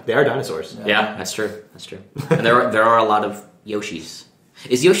 There we go. They are dinosaurs. Yeah, that's true. That's true. And there are a lot of Yoshis.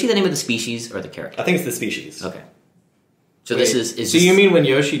 Is Yoshi the name of the species or the character? I think it's the species. Okay. So Wait, this is so you mean when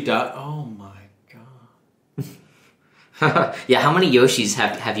Yoshi died? Oh my god! yeah, how many Yoshis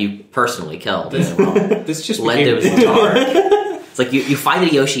have you personally killed? This just Lend became it dark. It's like you find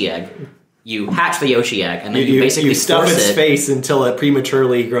a Yoshi egg, you hatch the Yoshi egg, and then you basically you stuff force its it. face until it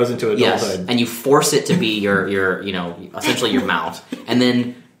prematurely grows into Yes, adulthood. and you force it to be your essentially your mount, and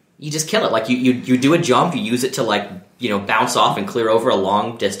then you just kill it. Like you do a jump, you use it to bounce off and clear over a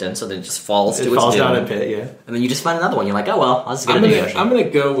long distance, so then it just falls to its falls doom. down a pit, yeah. And then you just find another one. You're like, oh well, I'll just get a new Yoshi. I'm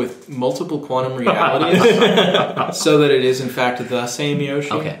gonna go with multiple quantum realities, so that it is in fact the same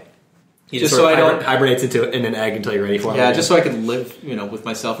Yoshi. Okay. He Just just so I don't hibernates in an egg until you're ready for him. Yeah, just so I can live, with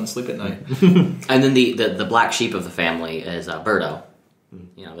myself and sleep at night. And then the black sheep of the family is Birdo.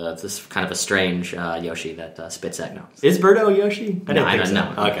 This kind of a strange Yoshi that spits eggnogs. Is Birdo Yoshi? I No, didn't think so.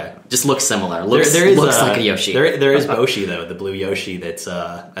 no. Okay. Just looks similar. Looks like a Yoshi. There is Boshi, though, the blue Yoshi that's,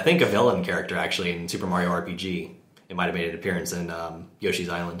 I think, a villain character, actually, in Super Mario RPG. It might have made an appearance in Yoshi's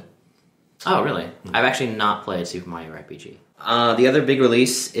Island. Oh, really? I've actually not played Super Mario RPG. The other big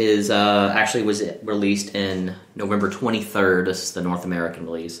release was released in November 23rd. This is the North American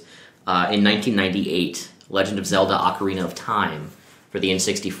release. In 1998, Legend of Zelda Ocarina of Time for the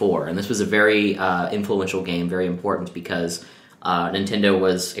N64. And this was a very influential game, very important, because Nintendo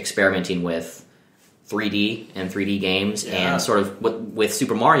was experimenting with 3D and 3D games, and sort of with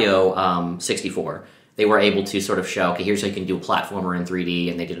Super Mario 64. They were able to sort of show, okay, here's how you can do a platformer in 3D,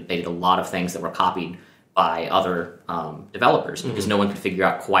 and they did a lot of things that were copied by other developers, because no one could figure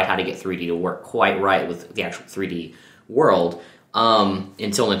out quite how to get 3D to work quite right with the actual 3D world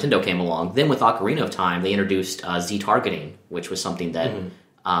until Nintendo came along. Then with Ocarina of Time, they introduced Z-targeting, which was something that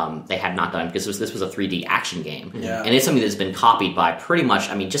they had not done, because this was a 3D action game. Yeah. And it's something that's been copied by pretty much,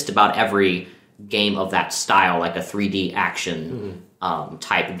 just about every game of that style, like a 3D action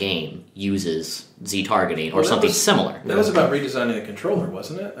type game uses Z-targeting or something similar. That was about redesigning the controller,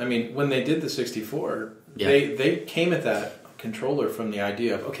 wasn't it? When they did the 64, they came at that controller from the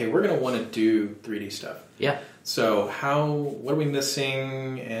idea of, okay, we're going to want to do 3D stuff. Yeah. So what are we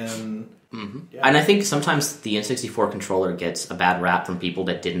missing? And And I think sometimes the N64 controller gets a bad rap from people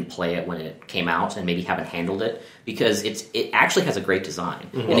that didn't play it when it came out and maybe haven't handled it, because it actually has a great design.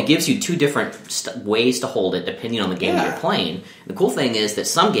 And it gives you two different ways to hold it depending on the game that you're playing. And the cool thing is that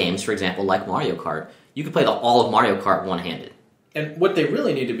some games, for example, like Mario Kart, you can play all of Mario Kart one-handed. And what they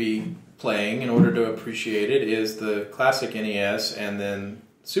really need to be playing in order to appreciate it is the classic NES and then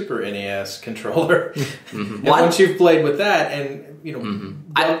Super NES controller. And once you've played with that and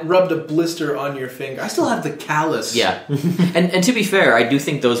rubbed a blister on your finger, I still have the callus. Yeah, and to be fair, I do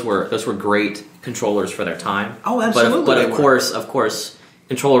think those were great controllers for their time. Oh, absolutely. But of course,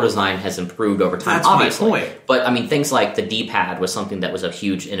 controller design has improved over time. That's obviously. my point. But things like the D-pad was something that was a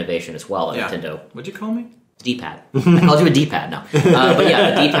huge innovation as well at Nintendo. What'd you call me? D-pad. I called you a D-pad now. But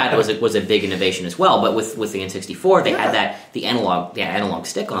yeah, the D-pad was a big innovation as well. But with the N64, they had the analog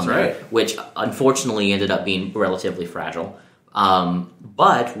stick on there, which unfortunately ended up being relatively fragile.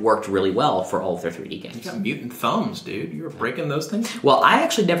 But worked really well for all of their 3D games. You got mutant thumbs, dude. You were breaking those things? Well, I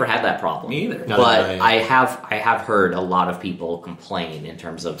actually never had that problem. Me either. But I have heard a lot of people complain in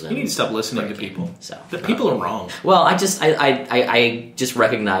terms of them. You need to stop listening to people. So the people are wrong. Well, I just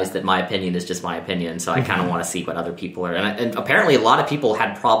recognize that my opinion is just my opinion, so I kind of want to see what other people are. And apparently, a lot of people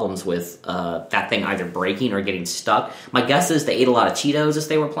had problems with that thing either breaking or getting stuck. My guess is they ate a lot of Cheetos as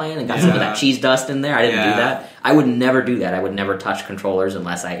they were playing and got some of that cheese dust in there. I didn't do that. I would never do that. I would never touch controllers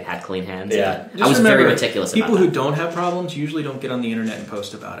unless I had clean hands. Yeah. I was very meticulous about people that. who don't have problems usually don't get on the internet and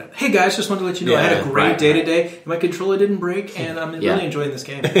post about it. Hey guys, just wanted to let you know I had a great day today. My controller didn't break, and I'm really enjoying this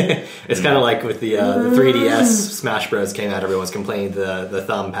game. It's kind of like with the 3DS Smash Bros. Came out, everyone's complaining the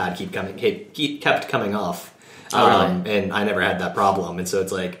thumb pad kept coming off. And I never had that problem, and so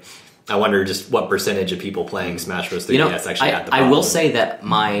it's like, I wonder just what percentage of people playing Smash Bros. 3DS actually had the problem. I will say that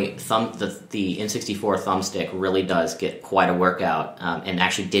my the N64 thumbstick really does get quite a workout, and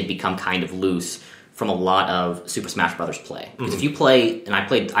actually did become kind of loose from a lot of Super Smash Brothers play. Because if you play, and I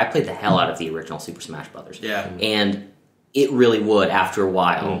played the hell out of the original Super Smash Brothers. Yeah. And it really would, after a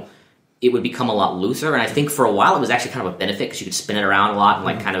while, it would become a lot looser. And I think for a while it was actually kind of a benefit because you could spin it around a lot and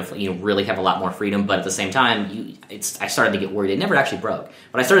like kind of really have a lot more freedom. But at the same time, I started to get worried. It never actually broke,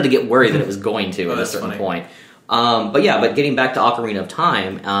 but I started to get worried that it was going to at a certain point. But getting back to Ocarina of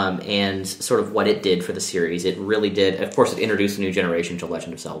Time and sort of what it did for the series, it really did. Of course, it introduced a new generation to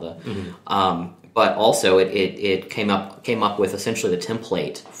Legend of Zelda, but also it came up with essentially the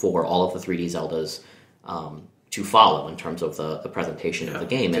template for all of the 3D Zeldas to follow in terms of the presentation of the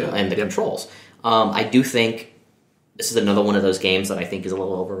game and the controls. I do think this is another one of those games that I think is a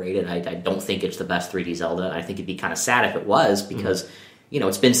little overrated. I don't think it's the best 3D Zelda. I think it'd be kind of sad if it was because.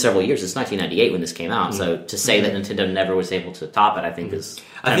 It's been several years. It's 1998 when this came out. So to say that Nintendo never was able to top it, I think is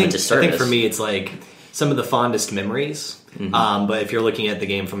kind of a disservice. I think for me, it's like some of the fondest memories. But if you're looking at the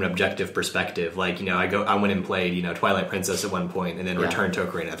game from an objective perspective, like I went and played Twilight Princess at one point, and then returned to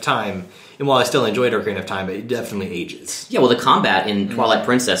Ocarina of Time. And while I still enjoyed Ocarina of Time, it definitely ages. Yeah, well, the combat in Twilight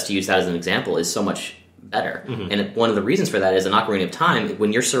Princess, to use that as an example, is so much better. And one of the reasons for that is in Ocarina of Time,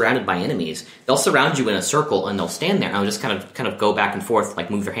 when you're surrounded by enemies, they'll surround you in a circle and they'll stand there and they'll just kind of go back and forth, like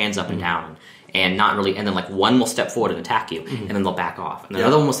move their hands up and down and not really, and then like one will step forward and attack you and then they'll back off. And the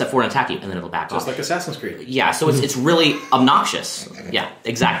other one will step forward and attack you and then it'll back off. Just like Assassin's Creed. Yeah, so it's really obnoxious. Yeah,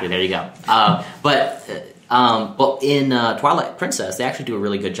 exactly. There you go. But in Twilight Princess, they actually do a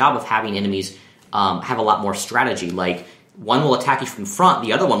really good job of having enemies have a lot more strategy. Like, one will attack you from front,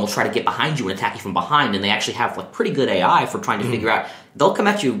 the other one will try to get behind you and attack you from behind, and they actually have like pretty good AI for trying to figure out. They'll come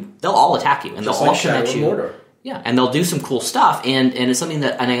at you, they'll all attack you, and just they'll all like come at Shadow you. Mordor. Yeah, and they'll do some cool stuff, and it's something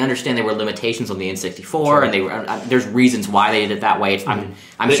that, and I understand there were limitations on the N64, and they were there's reasons why they did it that way. I'm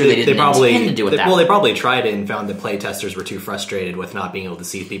sure they didn't intend to do it that way. Well, they probably tried it and found that playtesters were too frustrated with not being able to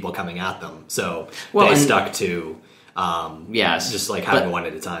see people coming at them, so they stuck to. Just like having one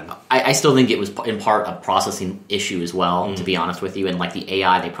at a time. I still think it was in part a processing issue as well, to be honest with you. And like the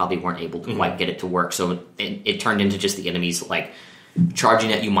AI, they probably weren't able to quite get it to work. So it turned into just the enemies like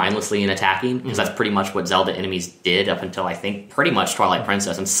charging at you mindlessly and attacking, because that's pretty much what Zelda enemies did up until I think pretty much Twilight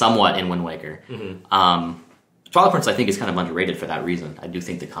Princess and somewhat in Wind Waker. Twilight Princess I think is kind of underrated for that reason. I do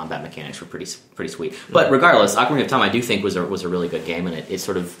think the combat mechanics were pretty sweet. But regardless, Ocarina of Time I do think was a really good game, and it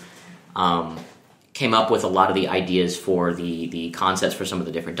sort of came up with a lot of the ideas for the concepts for some of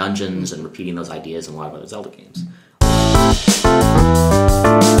the different dungeons and repeating those ideas in a lot of other Zelda games.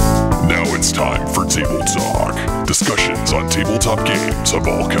 Now it's time for Table Talk. Discussions on tabletop games of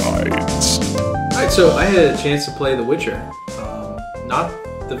all kinds. Alright, so I had a chance to play The Witcher. Not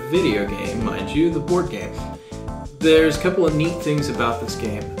the video game, mind you, the board game. There's a couple of neat things about this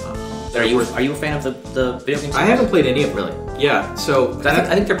game. Are you a fan of the video games? I haven't played any of them. Really? Yeah, so...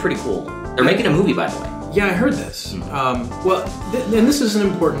 I think they're pretty cool. They're making a movie, by the way. Yeah, I heard this. And this is an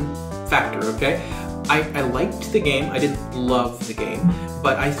important factor, okay? I liked the game. I didn't love the game.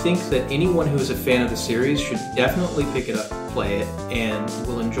 But I think that anyone who is a fan of the series should definitely pick it up, play it, and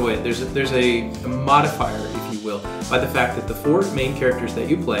will enjoy it. There's a modifier, if you will, by the fact that the four main characters that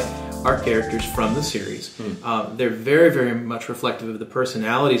you play are characters from the series. They're very, very much reflective of the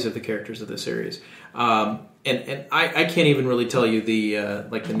personalities of the characters of the series. And I can't even really tell you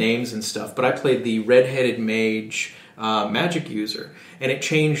the names and stuff, but I played the red-headed mage magic user, and it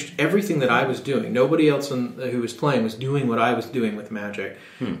changed everything that I was doing. Nobody else who was playing was doing what I was doing with magic.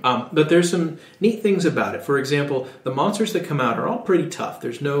 But there's some neat things about it. For example, the monsters that come out are all pretty tough.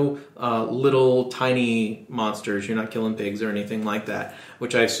 There's no little tiny monsters. You're not killing pigs or anything like that,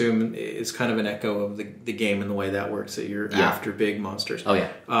 which I assume is kind of an echo of the game and the way that works, that you're after big monsters. Oh,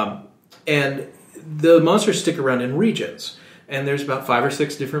 yeah. And the monsters stick around in regions. And there's about 5 or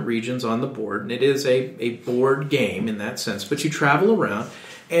 6 different regions on the board, and it is a board game in that sense. But you travel around,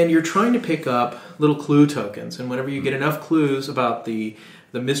 and you're trying to pick up little clue tokens. And whenever you get enough clues about the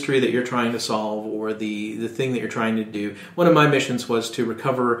mystery that you're trying to solve or the thing that you're trying to do, one of my missions was to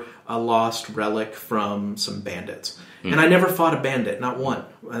recover a lost relic from some bandits. And I never fought a bandit, not one.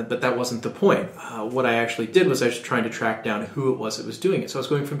 But that wasn't the point. What I actually did was I was trying to track down who it was that was doing it. So I was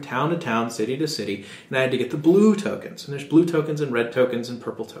going from town to town, city to city, and I had to get the blue tokens. And there's blue tokens and red tokens and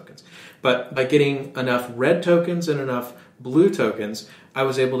purple tokens. But by getting enough red tokens and enough blue tokens, I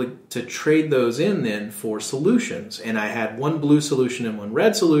was able to trade those in then for solutions. And I had one blue solution and one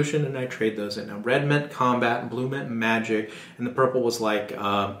red solution, and I trade those in. Now, red meant combat, and blue meant magic, and the purple was like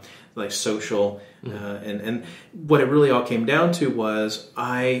social. And what it really all came down to was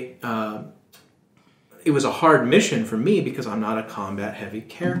it was a hard mission for me because I'm not a combat heavy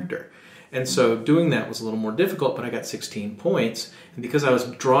character. And so doing that was a little more difficult, but I got 16 points. And because I was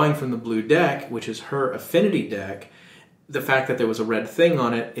drawing from the blue deck, which is her affinity deck, the fact that there was a red thing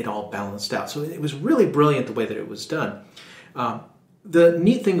on it, it all balanced out. So it was really brilliant the way that it was done. The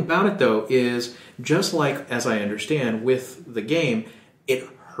neat thing about it, though, is just like, as I understand, with the game, it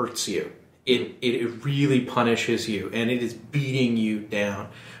hurts you. It really punishes you, and it is beating you down.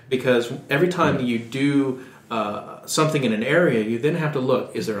 Because every time you do something in an area, you then have to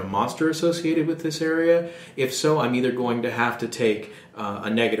look, is there a monster associated with this area? If so, I'm either going to have to take a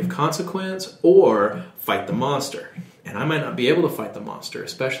negative consequence or fight the monster. And I might not be able to fight the monster,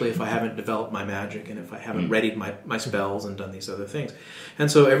 especially if I haven't developed my magic and if I haven't readied my spells and done these other things.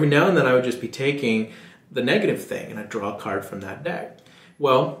 And so every now and then I would just be taking the negative thing, and I'd draw a card from that deck.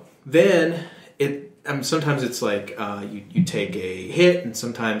 Well, then sometimes it's like you take a hit, and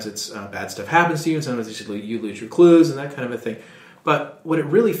sometimes it's bad stuff happens to you, and sometimes you lose your clues and that kind of a thing. But what it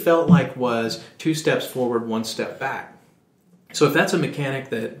really felt like was 2 steps forward, 1 step back. So if that's a mechanic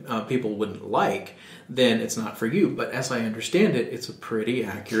that people wouldn't like, then it's not for you. But as I understand it, it's a pretty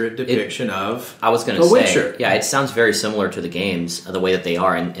accurate depiction of I was going to The say, Witcher. Yeah, it sounds very similar to the games, the way that they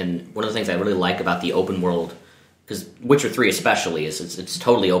are. And one of the things I really like about the open world, because Witcher 3 especially, is it's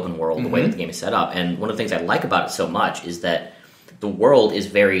totally open world, the way that the game is set up. And one of the things I like about it so much is that the world is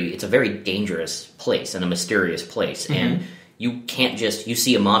it's a very dangerous place and a mysterious place. And you can't you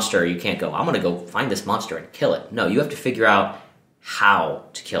see a monster, you can't go, I'm going to go find this monster and kill it. No, you have to figure out how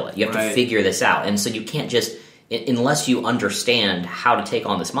to kill it. You have to figure this out. And so you can't just, unless you understand how to take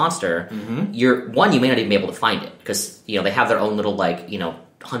on this monster, you may not even be able to find it, because they have their own little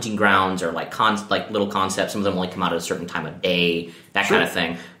hunting grounds or little concepts. Some of them only come out at a certain time of day, that kind of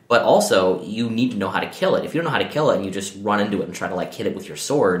thing. But also, you need to know how to kill it. If you don't know how to kill it and you just run into it and try to hit it with your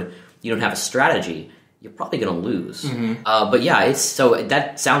sword, you don't have a strategy, you're probably going to lose. But yeah,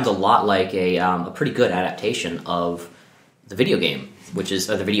 that sounds a lot like a pretty good adaptation of the video game,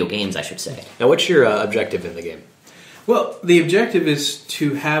 the video games, I should say. Now, what's your objective in the game? Well, the objective is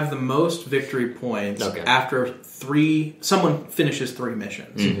to have the most victory points after someone finishes 3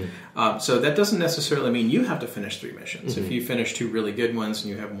 missions. So that doesn't necessarily mean you have to finish 3 missions. If you finish 2 really good ones and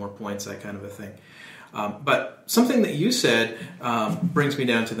you have more points, that kind of a thing. But something that you said brings me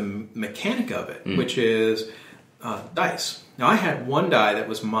down to the mechanic of it, which is dice. Now, I had 1 die that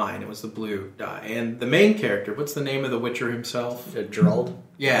was mine. It was the blue die. And the main character, what's the name of the Witcher himself? Gerald?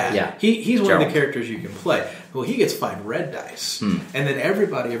 Yeah. He's one of the characters you can play. Well, he gets 5 red dice. And then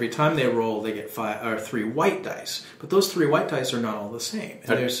every time they roll, they get 3 white dice. But those 3 white dice are not all the same.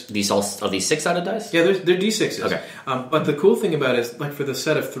 And are these 6-sided dice? Yeah, they're D6s. Okay. But the cool thing about it is, for the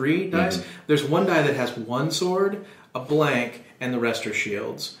set of 3 dice, there's 1 die that has 1 sword, a blank, and the rest are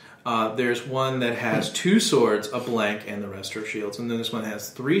shields. There's one that has 2 swords, a blank, and the rest are shields. And then this one has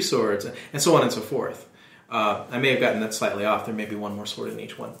 3 swords, and so on and so forth. I may have gotten that slightly off. There may be 1 more sword in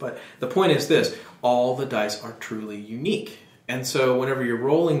each one. But the point is this. All the dice are truly unique. And so whenever you're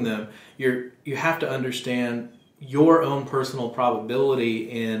rolling them, you have to understand your own personal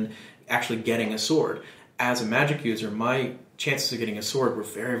probability in actually getting a sword. As a magic user, my chances of getting a sword were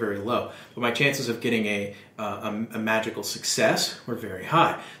very, very low. But my chances of getting a magical success were very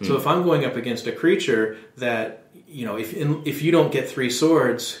high. So if I'm going up against a creature that, if you don't get 3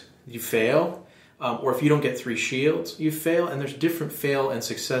 swords, you fail. Or if you don't get 3 shields, you fail. And there's different fail and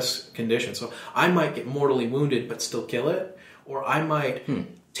success conditions. So I might get mortally wounded but still kill it. Or I might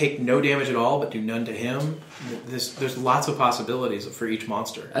take no damage at all but do none to him. There's lots of possibilities for each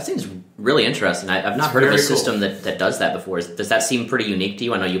monster. That seems really interesting. I've not heard of a system that does that before. Does that seem pretty unique to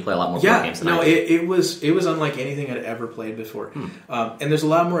you? I know you play a lot more board games than I do. It was unlike anything I'd ever played before. And there's a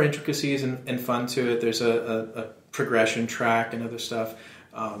lot more intricacies and fun to it. There's a progression track and other stuff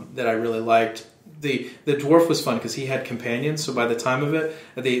that I really liked. The dwarf was fun because he had companions. So by the time of it,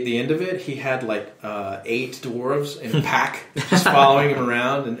 at the end of it, he had 8 dwarves in a pack just following him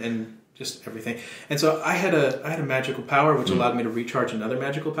around and just everything. And so I had a magical power which allowed me to recharge another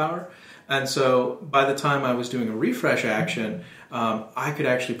magical power. And so by the time I was doing a refresh action, I could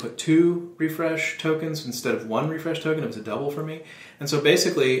actually put 2 refresh tokens instead of 1 refresh token. It was a double for me. And so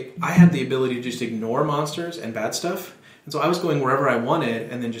basically, I had the ability to just ignore monsters and bad stuff. And so I was going wherever I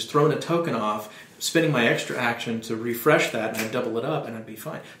wanted and then just throwing a token off, spending my extra action to refresh that, and I'd double it up and I'd be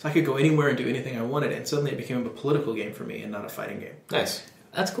fine. So I could go anywhere and do anything I wanted, and suddenly it became a political game for me and not a fighting game. Nice.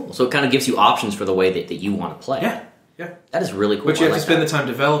 That's cool. So it kind of gives you options for the way that you want to play. Yeah. That is really cool. But you have to spend the time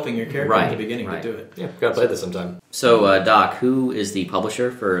developing your character at the beginning to do it. Yeah, gotta play this sometime. So, Doc, who is the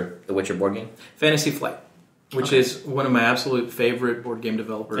publisher for the Witcher board game? Fantasy Flight. which is one of my absolute favorite board game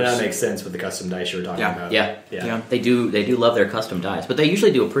developers. Yeah, that makes sense with the custom dice you were talking about. Yeah. They do love their custom dice, but they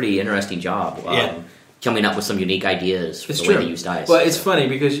usually do a pretty interesting job. Coming up with some unique ideas for the way they use dice. Well, it's funny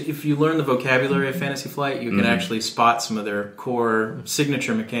because if you learn the vocabulary of Fantasy Flight, you can actually spot some of their core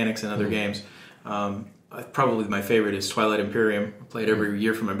signature mechanics in other games. Probably my favorite is Twilight Imperium. I play it every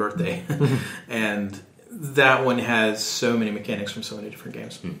year for my birthday. And that one has so many mechanics from so many different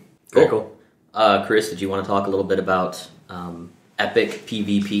games. Very cool. Chris, did you want to talk a little bit about Epic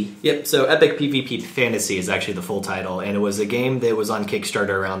PvP? Yep, so Epic PvP Fantasy is actually the full title, and it was a game that was on Kickstarter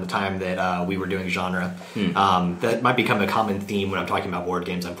around the time that we were doing genre. That might become a common theme when I'm talking about board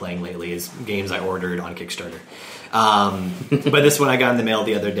games I'm playing lately, is games I ordered on Kickstarter. But this one I got in the mail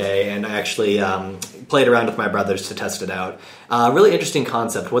the other day, and I actually played around with my brothers to test it out. Really interesting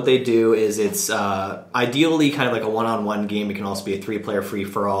concept. What they do is it's ideally kind of like a one-on-one game. It can also be a 3-player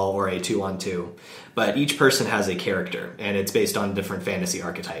free-for-all or a 2-on-2. But each person has a character, and it's based on different fantasy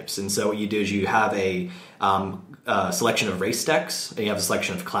archetypes. And so what you do is you have a selection of race decks, and you have a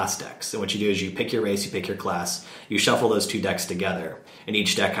selection of class decks. And what you do is you pick your race, you pick your class, you shuffle those 2 decks together, and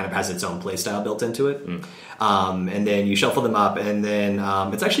each deck kind of has its own playstyle built into it. And then you shuffle them up, and then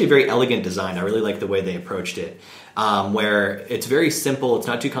it's actually a very elegant design. I really like the way they approached it, where it's very simple, it's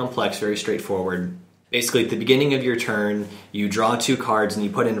not too complex, very straightforward. Basically, at the beginning of your turn, you draw 2 cards and you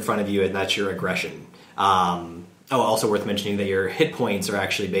put it in front of you, and that's your aggression. Also worth mentioning that your hit points are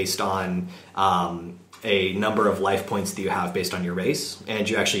actually based on a number of life points that you have based on your race, and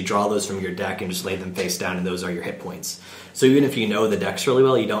you actually draw those from your deck and just lay them face down, and those are your hit points. So even if you know the decks really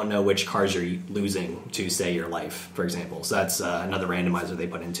well, you don't know which cards you're losing to, say, your life, for example. So that's another randomizer they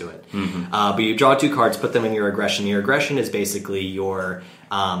put into it. But you draw 2 cards, put them in your aggression. Your aggression is basically your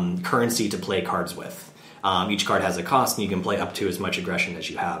currency to play cards with. Each card has a cost, and you can play up to as much aggression as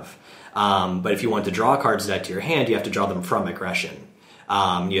you have. But if you want to draw cards that to your hand, you have to draw them from aggression.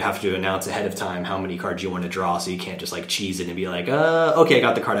 You have to announce ahead of time how many cards you want to draw, so you can't just like cheese it and be like, okay, I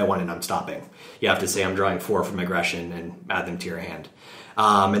got the card I wanted, I'm stopping. You have to say I'm drawing 4 from aggression and add them to your hand.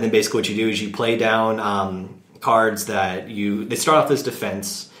 And then basically what you do is you play down cards that they start off as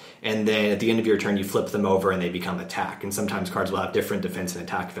defense, and then at the end of your turn you flip them over and they become attack. And sometimes cards will have different defense and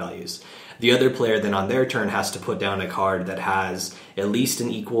attack values. The other player then on their turn has to put down a card that has at least an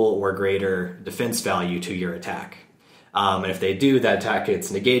equal or greater defense value to your attack. And if they do, that attack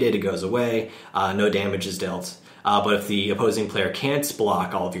gets negated, it goes away, no damage is dealt. But if the opposing player can't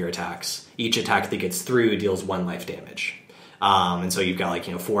block all of your attacks, each attack that gets through deals 1 life damage. And so you've got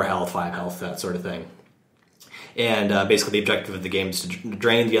 4 health, 5 health, that sort of thing. And basically the objective of the game is to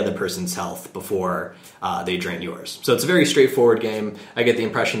drain the other person's health before they drain yours. So it's a very straightforward game. I get the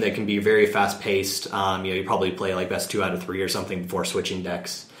impression that it can be very fast-paced. You probably play like best 2 out of 3 or something before switching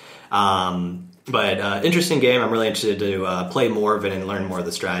decks. But interesting game. I'm really interested to play more of it and learn more of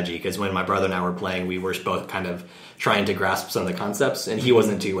the strategy, because when my brother and I were playing, we were both kind of trying to grasp some of the concepts, and he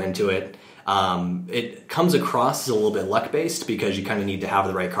wasn't too into it. It comes across as a little bit luck-based, because you kind of need to have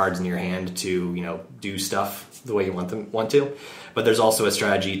the right cards in your hand to, do stuff the way you want to. But there's also a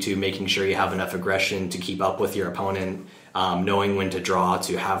strategy to making sure you have enough aggression to keep up with your opponent, knowing when to draw,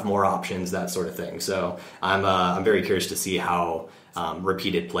 to have more options, that sort of thing. So I'm very curious to see how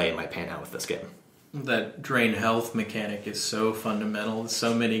repeated play might pan out with this game. That drain health mechanic is so fundamental.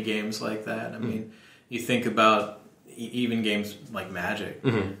 So many games like that. I mean, you think about even games like Magic,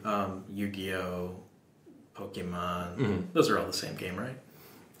 Yu-Gi-Oh, Pokemon. Those are all the same game, right?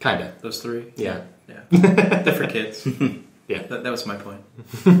 Kinda. Those 3? Yeah. They're for kids. Yeah. That was my point.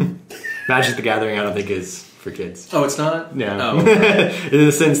 Magic the Gathering I don't think is for kids. Oh, it's not? No. Oh, okay. In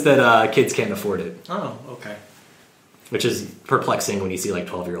the sense that kids can't afford it. Oh, okay. Which is perplexing when you see like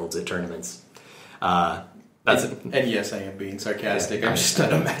 12-year-olds at tournaments. And yes, I am being sarcastic. I'm just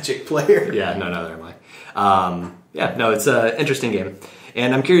not a Magic player. Yeah, no, neither am I. It's an interesting game.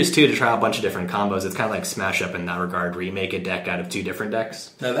 And I'm curious, too, to try out a bunch of different combos. It's kind of like Smash Up in that regard, where you make a deck out of 2 different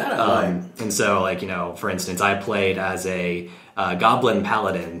decks. Now that I like. And so, for instance, I played as a Goblin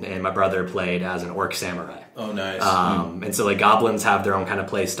Paladin, and my brother played as an Orc Samurai. Oh, nice. And so, Goblins have their own kind of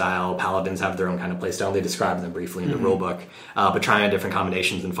play style, Paladins have their own kind of play style. They describe them briefly in the rulebook. But trying out different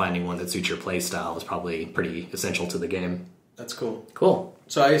combinations and finding one that suits your play style is probably pretty essential to the game. That's cool. Cool.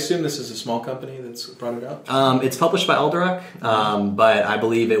 So I assume this is a small company that's brought it out? It's published by Alderac, but I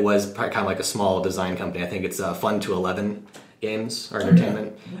believe it was kind of like a small design company. I think it's Fun to 11 Games or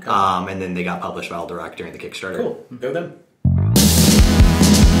Entertainment. Okay. And then they got published by Alderac during the Kickstarter. Cool. Go them.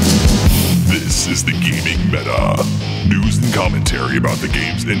 This is the Gaming Meta. News and commentary about the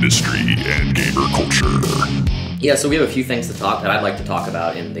games industry and gamer culture. Yeah, so we have a few things to talk that I'd like to talk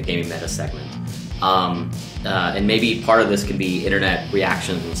about in the Gaming Meta segment. And maybe part of this can be internet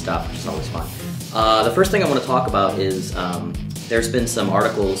reactions and stuff, which is always fun. The first thing I want to talk about is there's been some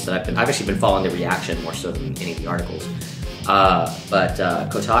articles that I've actually been following the reaction more so than any of the articles. But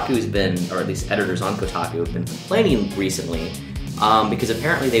Kotaku's been, or at least editors on Kotaku have been complaining recently because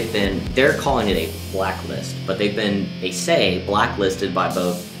apparently they're calling it a blacklist, but they've been, they say, blacklisted by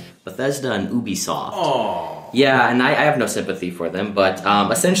both Bethesda and Ubisoft. Oh. Yeah, and I have no sympathy for them, but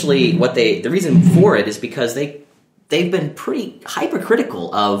essentially the reason for it is because they've been pretty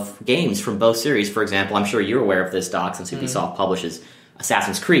hypercritical of games from both series. For example, I'm sure you're aware of this, Doc, since Ubisoft publishes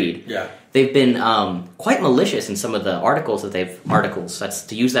Assassin's Creed. Yeah. They've been quite malicious in some of the articles that that's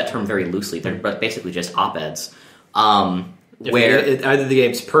to use that term very loosely, they're basically just op-eds. Where either the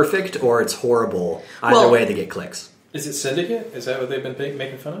game's perfect or it's horrible. Either way, they get clicks. Is it Syndicate? Is that what they've been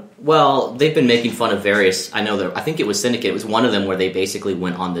making fun of? Well, they've been making fun of various... I think it was Syndicate. It was one of them where they basically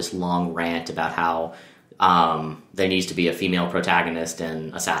went on this long rant about how there needs to be a female protagonist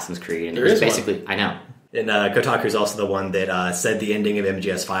in Assassin's Creed. And there it was is basically... one. I know. And Kotaku's also the one that said the ending of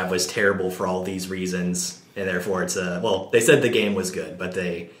MGS5 was terrible for all these reasons. And therefore it's they said the game was good, but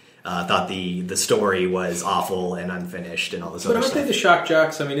they... thought the story was awful and unfinished and all this other stuff. But aren't they the shock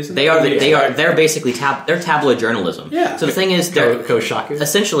jocks? I mean, isn't they're basically they're tabloid journalism. Yeah. So the thing is, they're co-shockers.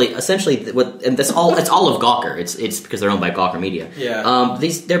 Essentially, and it's all of Gawker. It's because they're owned by Gawker Media. Yeah.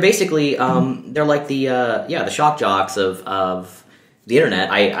 They're basically they're like the shock jocks of the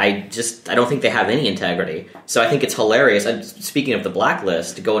internet. I don't think they have any integrity. So I think it's hilarious. And speaking of the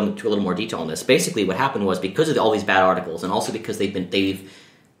blacklist, to go into a little more detail on this, basically what happened was because of all these bad articles, and also because they've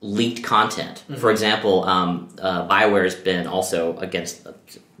leaked content. Mm-hmm. For example, BioWare's been also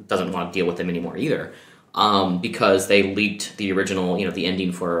doesn't want to deal with them anymore either, because they leaked the original, the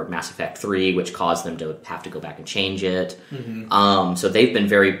ending for Mass Effect 3, which caused them to have to go back and change it. Mm-hmm. So they've been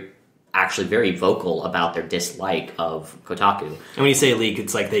very vocal about their dislike of Kotaku. And when you say leak,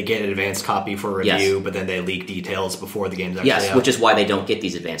 it's like they get an advanced copy for review, but then they leak details before the game's actually out. Which is why they don't get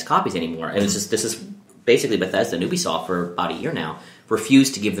these advanced copies anymore. And this is basically Bethesda and Ubisoft for about a year now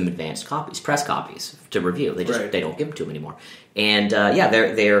refuse to give them advanced copies, press copies to review. They don't give them to them anymore. And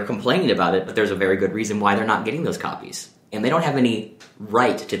they're complaining about it, but there's a very good reason why they're not getting those copies. And they don't have any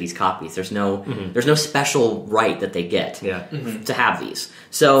right to these copies. There's no special right that they get to have these.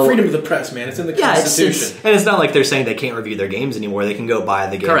 So freedom of the press, man. It's in the Constitution. And it's not like they're saying they can't review their games anymore. They can go buy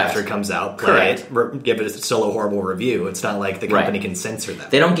the game after it comes out, play it, give it a solo horrible review. It's not like the company can censor them.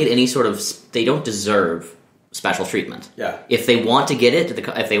 They don't get any they don't deserve special treatment. Yeah. If they want to get it, they're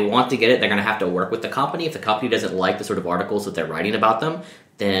going to have to work with the company. If the company doesn't like the sort of articles that they're writing about them,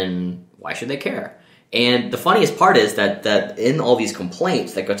 then why should they care? And the funniest part is that in all these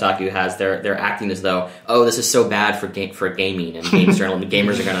complaints that Kotaku has, they're acting as though, this is so bad for gaming and games journalism.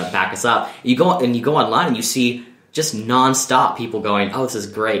 Gamers are going to back us up. You go online and you see just nonstop people going, this is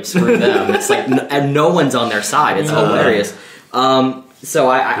great, screw them. It's like no one's on their side. It's hilarious.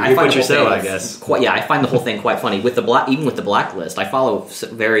 So I find I guess. I find the whole thing quite funny. Even with the blacklist, I follow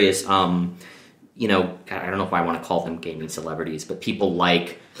various, I don't know if I want to call them gaming celebrities, but people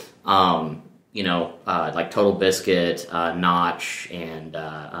like, like Total Biscuit, Notch, and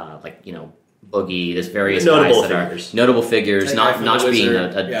Boogie. There's various notable guys figures. Are notable figures. Notch being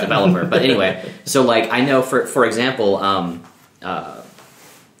a developer, but anyway. So like I know for example,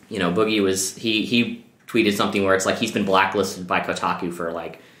 Boogie was he tweeted something where it's like he's been blacklisted by Kotaku for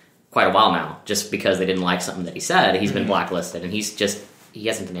like quite a while now, just because they didn't like something that he said. He's been blacklisted, and he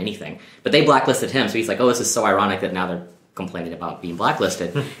hasn't done anything. But they blacklisted him, so he's like, this is so ironic that now they're complaining about being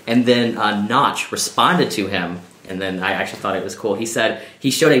blacklisted. And then Notch responded to him, and then I actually thought it was cool. He said he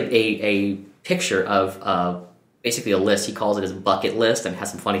showed a picture of basically a list. He calls it his bucket list, and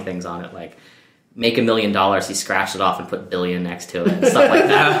has some funny things on it, like make $1 million. He scratched it off and put billion next to it and stuff like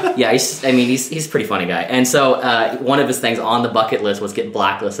that. Yeah, he's a pretty funny guy. And so one of his things on the bucket list was get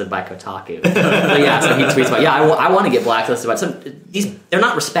blacklisted by Kotaku. So he tweets about, I want to get blacklisted by some. They're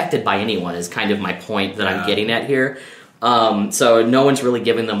not respected by anyone. Is kind of my point that I'm getting at here. So no one's really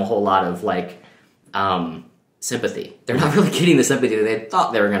giving them a whole lot of sympathy. They're not really getting the sympathy that they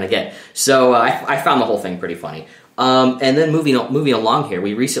thought they were going to get. So I found the whole thing pretty funny. And then moving along here,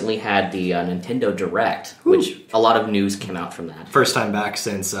 we recently had the Nintendo Direct, which a lot of news came out from that. First time back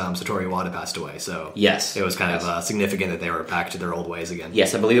since Satoru Iwata passed away, so yes, it was kind of significant that they were back to their old ways again.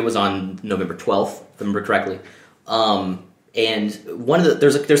 Yes, I believe it was on November 12th, if I remember correctly. And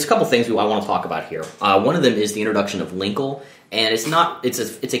there's a couple things I want to talk about here. One of them is the introduction of Linkl, and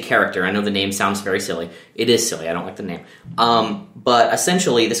it's a character. I know the name sounds very silly. It is silly. I don't like the name. But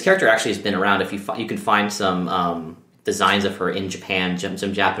essentially, this character actually has been around. If you can find some designs of her in Japan,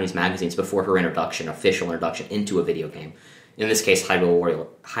 some Japanese magazines before her official introduction into a video game. In this case,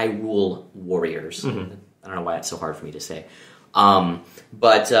 Hyrule Warriors. Mm-hmm. I don't know why it's so hard for me to say. But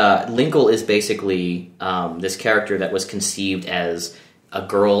Linkl is basically this character that was conceived as a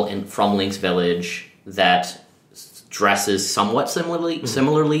girl from Link's village that dresses somewhat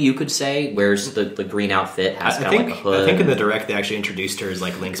similarly, you could say. Wears the green outfit, has kind of like a hood. I think in the direct they actually introduced her as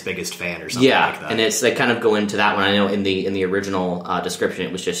like Link's biggest fan or something like that. And they kind of go into that one. I know in the original description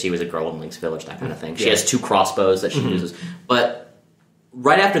it was just she was a girl in Link's village, that kind of thing. She has 2 crossbows that she uses. But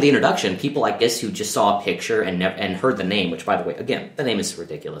right after the introduction, people I guess who just saw a picture and heard the name, which by the way, again, the name is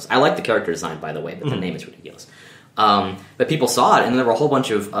ridiculous. I like the character design, by the way, but the name is ridiculous. But people saw it, and there were a whole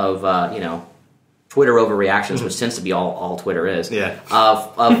bunch of Twitter overreactions, which tends to be all Twitter is. Yeah.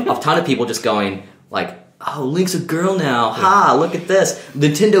 Of a ton of people just going like, "Oh, Link's a girl now! Yeah. Ha! Look at this!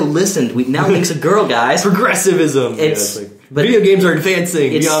 Nintendo listened. Now Link's a girl, guys." Progressivism. But video games are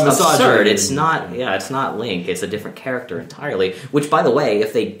advancing beyond misogyny. Absurd. It's not. Yeah, it's not Link. It's a different character entirely. Which, by the way,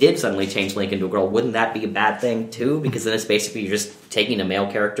 if they did suddenly change Link into a girl, wouldn't that be a bad thing too? Because then it's basically you're just taking a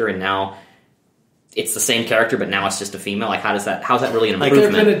male character and now it's the same character, but now it's just a female. Like, how's that really an improvement? Like,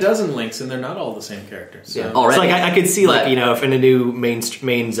 there have been a dozen Links, and they're not all the same characters. So. Yeah. Already. So, like, I could see, if in a new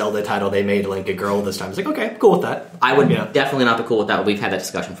main Zelda title they made Link a girl this time, it's like, okay, cool with that. I would definitely not be cool with that. We've had that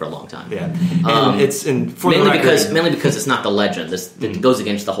discussion for a long time. Yeah, mainly because it's not the legend. It goes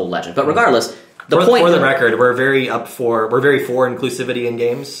against the whole legend. But regardless, for the record, we're very for inclusivity in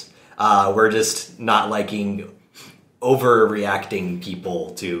games. We're just not liking overreacting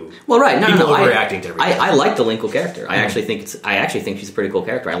people to overreacting to everything. I like the Linkl character. I actually think she's a pretty cool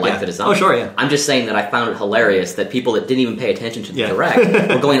character. I like the design. Oh sure, yeah. I'm just saying that I found it hilarious that people that didn't even pay attention to the direct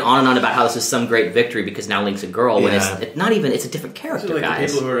were going on and on about how this is some great victory because now Link's a girl when it's not even. It's a different character, like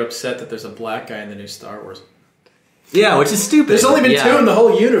guys. The people who are upset that there's a black guy in the new Star Wars. Yeah, which is stupid. There's only been 2 in the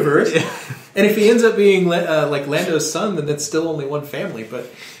whole universe, and if he ends up being like Lando's son, then that's still only one family.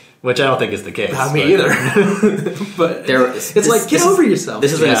 But which I don't think is the case. Not me either. But get over yourself.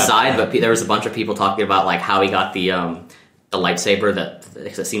 This is an aside, but there was a bunch of people talking about like how he got the lightsaber that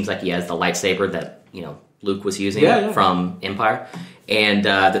it seems like he has the lightsaber that Luke was using from Empire. And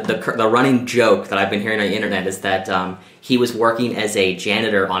the running joke that I've been hearing on the internet is that he was working as a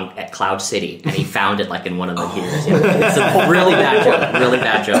janitor at Cloud City, and he found it like in one of the years. Yeah. It's a really bad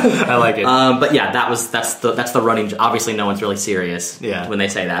joke. I like it. But yeah, that's the running. Obviously, no one's really serious when they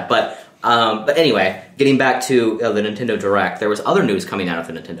say that. But anyway, getting back to the Nintendo Direct, there was other news coming out of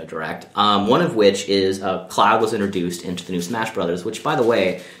the Nintendo Direct. One of which is Cloud was introduced into the new Smash Brothers, which, by the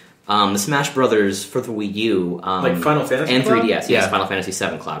way. The Smash Brothers for the Wii U, like Final Fantasy and 3DS, Cloud? Final Fantasy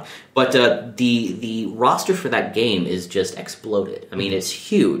VII Cloud. But the roster for that game is just exploded. I mean, it's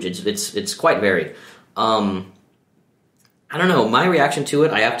huge. It's quite varied. I don't know. My reaction to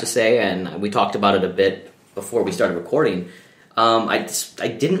it, I have to say, and we talked about it a bit before we started recording. I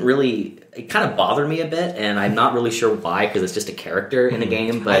didn't really. It kind of bothered me a bit, and I'm not really sure why, because it's just a character in a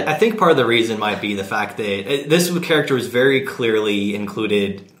game. But I think part of the reason might be the fact that this character was very clearly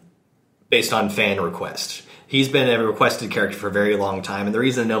included based on fan request. He's been a requested character for a very long time, and the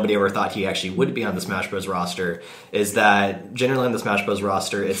reason nobody ever thought he actually would be on the Smash Bros. Roster is that generally on the Smash Bros.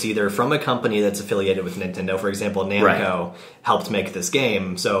 Roster, it's either from a company that's affiliated with Nintendo. For example, Namco helped make this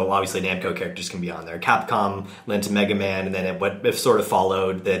game, so obviously Namco characters can be on there. Capcom lent Mega Man, and then it sort of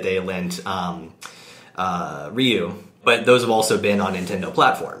followed that they lent Ryu. But those have also been on Nintendo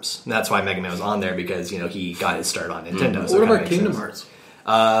platforms. And that's why Mega Man was on there, because he got his start on Nintendo. So what about Kingdom Hearts?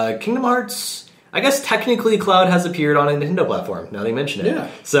 Kingdom Hearts, I guess technically Cloud has appeared on a Nintendo platform, now they mention it.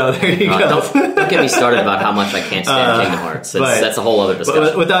 Yeah. So there you go. Don't get me started about how much I can't stand Kingdom Hearts. That's a whole other discussion.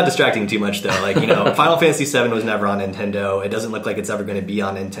 But without distracting too much, though, Final Fantasy VII was never on Nintendo. It doesn't look like it's ever going to be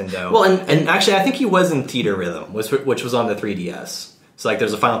on Nintendo. Well, and actually, I think he was in Theater Rhythm, which was on the 3DS. So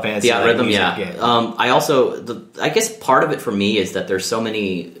there's a Final Fantasy Rhythm, game. I guess part of it for me is that there's so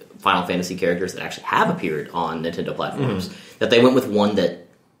many Final Fantasy characters that actually have appeared on Nintendo platforms that they went with one that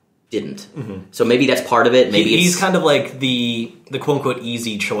didn't. So maybe that's part of it. Maybe he's kind of like the quote unquote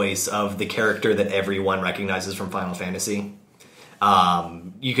easy choice of the character that everyone recognizes from Final Fantasy.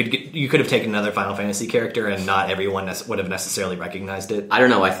 You could have taken another Final Fantasy character and not everyone would have necessarily recognized it. I don't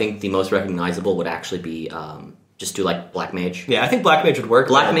know. I think the most recognizable would actually be just do like Black Mage. Yeah, I think Black Mage would work.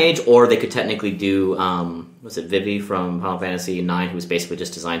 Black Mage, or they could technically do was it Vivi from Final Fantasy IX, who was basically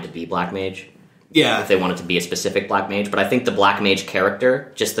just designed to be Black Mage. Yeah. If they wanted to be a specific Black Mage. But I think the Black Mage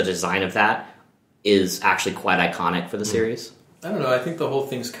character, just the design of that, is actually quite iconic for the series. I don't know. I think the whole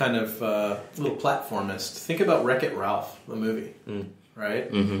thing's kind of a little platformist. Think about Wreck-It Ralph, the movie, right?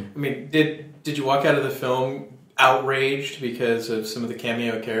 I mean, did you walk out of the film outraged because of some of the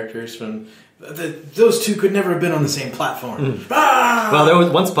cameo characters from... Those two could never have been on the same platform. Ah! Well, there was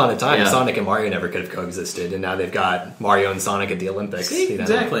once upon a time Sonic and Mario never could have coexisted, and now they've got Mario and Sonic at the Olympics. See?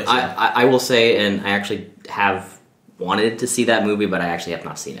 Exactly. I will say, and I actually have wanted to see that movie, but I actually have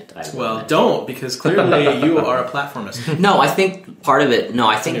not seen it. Well, don't, because clearly you are a platformist. No, I think part of it... No,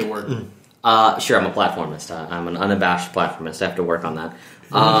 I think... Word. Sure, I'm a platformist. I'm an unabashed platformist. I have to work on that.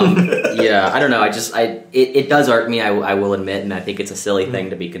 I don't know. It does irk me. I will admit, and I think it's a silly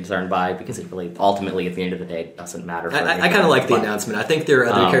thing to be concerned by because it really, ultimately, at the end of the day, doesn't matter. I kind of like the announcement. I think there are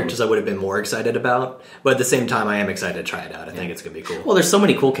other characters I would have been more excited about, but at the same time, I am excited to try it out. I think it's going to be cool. Well, there's so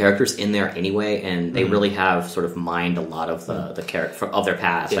many cool characters in there anyway, and they really have sort of mined a lot of the character of their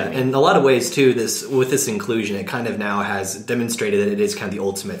past. Yeah, in a lot of ways too. With this inclusion, it kind of now has demonstrated that it is kind of the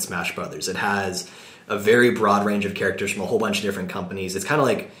ultimate Smash Brothers. It has a very broad range of characters from a whole bunch of different companies. It's kind of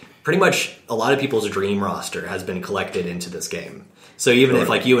like pretty much a lot of people's dream roster has been collected into this game. So even if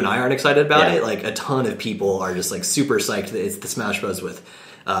like you and I aren't excited about it, like a ton of people are just like super psyched that it's the Smash Bros. With,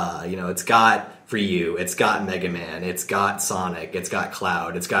 it's got Ryu, it's got Mega Man, it's got Sonic, it's got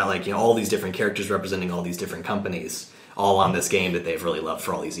Cloud, it's got like, all these different characters representing all these different companies all on this game that they've really loved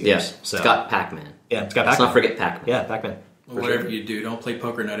for all these years. Yeah, so, it's got Pac-Man. Yeah, it's got Pac-Man. Let's not forget Pac-Man. Yeah, Pac-Man. Whatever you do, don't play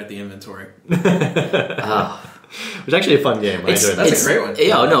Poker Nut at the inventory. It was actually a fun game. I enjoyed that. That's a great one.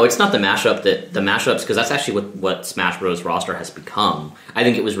 Yeah, no, it's not the mashup the mashups, because that's actually what Smash Bros. Roster has become. I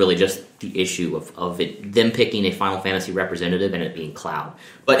think it was really just the issue of them picking a Final Fantasy representative and it being Cloud.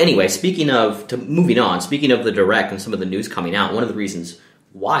 But anyway, moving on, speaking of the Direct and some of the news coming out, one of the reasons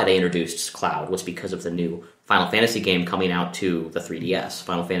why they introduced Cloud was because of the new Final Fantasy game coming out to the 3DS,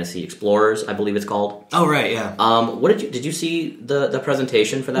 Final Fantasy Explorers, I believe it's called. Oh right, yeah. What did you see the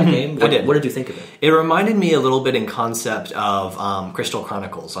presentation for that game? I did. What did you think of it? It reminded me a little bit in concept of Crystal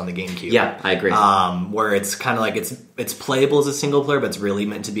Chronicles on the GameCube. Yeah, I agree. Where it's kind of like it's playable as a single player, but it's really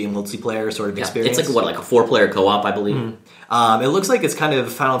meant to be a multiplayer sort of experience. It's like a 4-player co-op, I believe. It looks like it's kind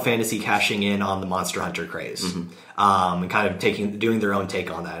of Final Fantasy cashing in on the Monster Hunter craze. And kind of doing their own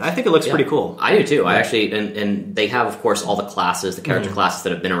take on that. And I think it looks pretty cool. I do too. I actually, and they have, of course, all the classes, the character classes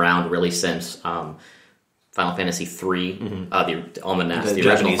that have been around really since Final Fantasy III, the Almanac, the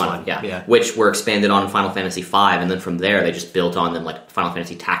original one, which were expanded on in Final Fantasy V, and then from there they just built on them, like Final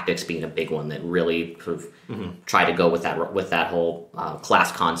Fantasy Tactics being a big one that really sort of tried to go with that whole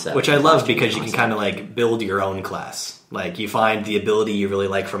class concept. Which I love because you can kind of like build your own class. Like, you find the ability you really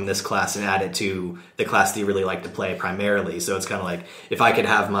like from this class and add it to the class that you really like to play primarily. So it's kind of like, if I could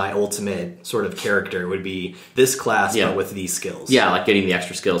have my ultimate sort of character, it would be this class, but with these skills. Yeah, like getting the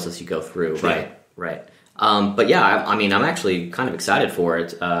extra skills as you go through. Right. But yeah, I mean, I'm actually kind of excited for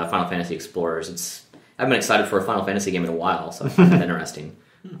it, Final Fantasy Explorers. I've been excited for a Final Fantasy game in a while, so I find that interesting.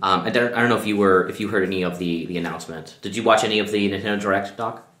 I don't know if you heard any of the announcement. Did you watch any of the Nintendo Direct,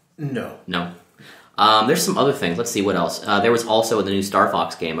 Doc? No. There's some other things. Let's see what else. There was also the new Star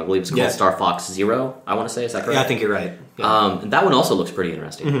Fox game. I believe it's called Star Fox Zero, I want to say. Is that correct? Yeah, I think you're right. Yeah. And that one also looks pretty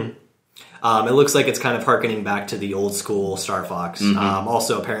interesting. It looks like it's kind of harkening back to the old school Star Fox.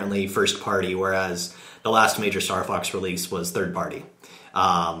 Also, apparently, first party, whereas the last major Star Fox release was third party.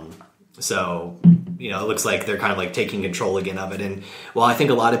 So, it looks like they're kind of like taking control again of it. And while I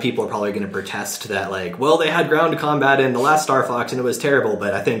think a lot of people are probably going to protest that, like, well, they had ground combat in the last Star Fox and it was terrible,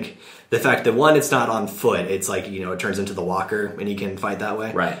 but I think the fact that, one, it's not on foot, it's like, it turns into the walker and you can fight that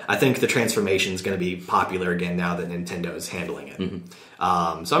way. Right. I think the transformation is going to be popular again now that Nintendo is handling it.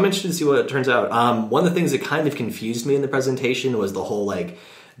 So I'm interested to see what it turns out. One of the things that kind of confused me in the presentation was the whole, like,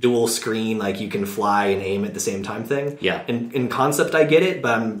 dual screen, like you can fly and aim at the same time thing. Yeah. In concept, I get it,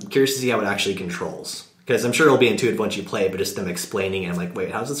 but I'm curious to see how it actually controls. Because I'm sure it'll be intuitive once you play it, but just them explaining it, I'm like, wait,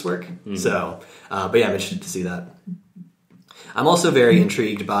 how does this work? So, but yeah, I'm interested to see that. I'm also very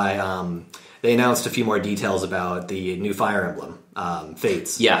intrigued by, they announced a few more details about the new Fire Emblem,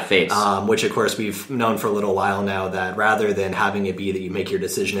 Fates. Yeah, Fates. Which, of course, we've known for a little while now that rather than having it be that you make your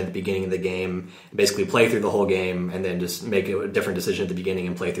decision at the beginning of the game, basically play through the whole game, and then just make a different decision at the beginning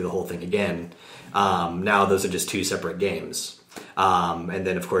and play through the whole thing again, now those are just two separate games. And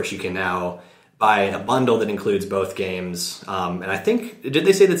then, of course, you can now buy a bundle that includes both games. And I think, did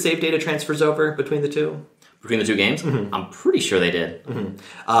they say that save data transfers over between the two? Between the two games? I'm pretty sure they did.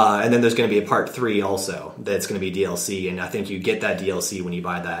 And then there's going to be a part 3 also that's going to be DLC, and I think you get that DLC when you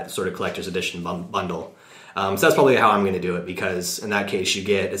buy that sort of collector's edition bundle. So that's probably how I'm going to do it, because in that case you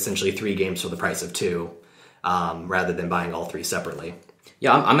get essentially 3 games for the price of 2, rather than buying all 3 separately.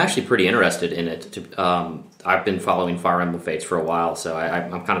 Yeah, I'm actually pretty interested in it. I've been following Fire Emblem Fates for a while, so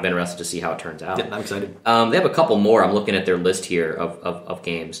I'm kind of interested to see how it turns out. Yeah, I'm excited. They have a couple more. I'm looking at their list here of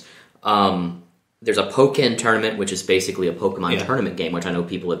games. There's a Pokken tournament, which is basically a Pokemon tournament game, which I know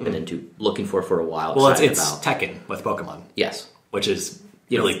people have been into looking for a while. Well, it's Tekken with Pokemon. Yes. Which is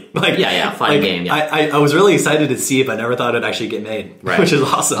really fun game. Yeah. I was really excited to see it, but I never thought it'd actually get made, which is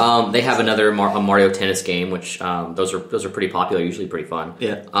awesome. They have another a Mario tennis game, which those are pretty popular, usually pretty fun.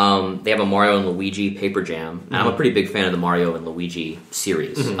 Yeah. They have a Mario and Luigi Paper Jam, and I'm a pretty big fan of the Mario and Luigi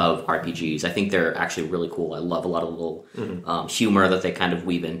series of RPGs. I think they're actually really cool. I love a lot of little humor that they kind of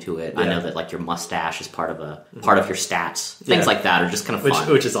weave into it. Yeah. I know that like your mustache is part of your stats. Things like that are just kind of fun,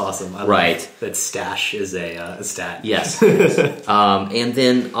 which is awesome. I love that stash is a stat. Yes. And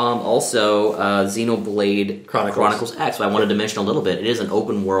then also Xenoblade Chronicles X. So I wanted to mention a little bit. It is an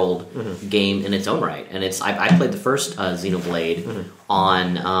open world game in its own right, and I played the first Xenoblade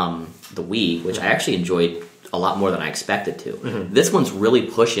on the Wii, which I actually enjoyed a lot more than I expected to. This one's really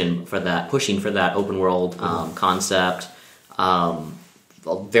pushing for that open world concept.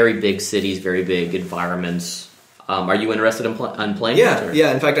 Very big cities, very big environments. Are you interested in playing it?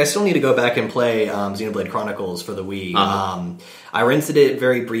 Yeah. In fact, I still need to go back and play Xenoblade Chronicles for the Wii. I rented it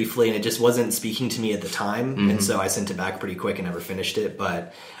very briefly, and it just wasn't speaking to me at the time, and so I sent it back pretty quick and never finished it.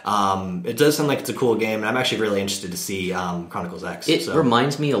 But it does sound like it's a cool game, and I'm actually really interested to see Chronicles X. It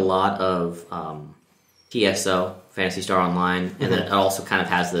reminds me a lot of TSO, Phantasy Star Online, and then it also kind of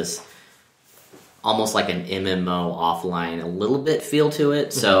has this almost like an MMO offline, a little bit feel to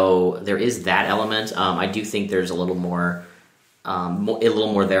it. So there is that element. I do think there's a little more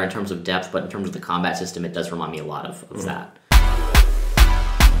there in terms of depth, but in terms of the combat system, it does remind me a lot of that.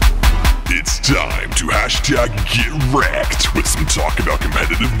 It's time to #get wrecked with some talk about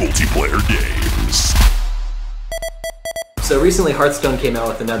competitive multiplayer games. So recently Hearthstone came out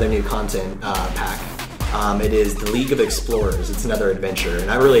with another new content pack. It is the League of Explorers. It's another adventure,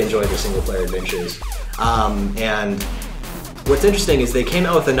 and I really enjoy the single-player adventures. And what's interesting is they came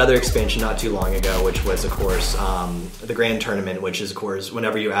out with another expansion not too long ago, which was, of course, the Grand Tournament, which is, of course,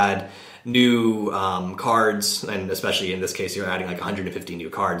 whenever you add new cards, and especially in this case you're adding like 150 new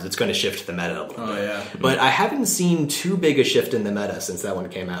cards, it's going to shift the meta a little bit. Yeah. But I haven't seen too big a shift in the meta since that one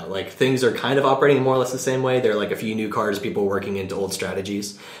came out. Like, things are kind of operating more or less the same way. There are like a few new cards, people working into old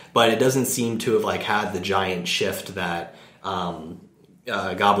strategies, but it doesn't seem to have like had the giant shift that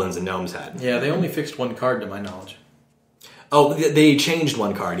goblins and gnomes had. Yeah, they only fixed one card to my knowledge. Oh, they changed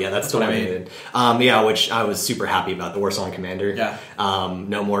one card. Yeah, that's the one I mean. Which I was super happy about. The Warsong Commander. Yeah.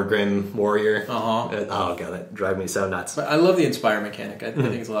 No more Grim Warrior. Uh-huh. Oh, God, that drives me so nuts. But I love the Inspire mechanic. I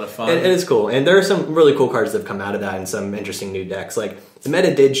think it's a lot of fun. It is cool. And there are some really cool cards that have come out of that and some interesting new decks. Like, the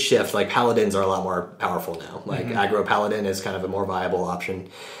meta did shift. Like, Paladins are a lot more powerful now. Like, Aggro Paladin is kind of a more viable option.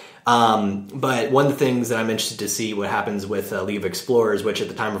 But one of the things that I'm interested to see what happens with League of Explorers, which at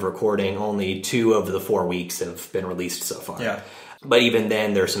the time of recording, only 2 of the 4 weeks have been released so far. Yeah. But even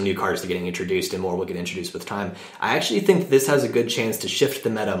then, there are some new cards that are getting introduced, and more will get introduced with time. I actually think this has a good chance to shift the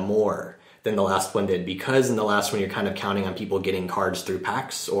meta more than the last one did, because in the last one you're kind of counting on people getting cards through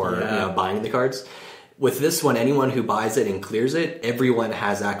packs or buying the cards. With this one, anyone who buys it and clears it, everyone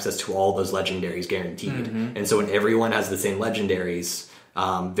has access to all those legendaries guaranteed. And so when everyone has the same legendaries,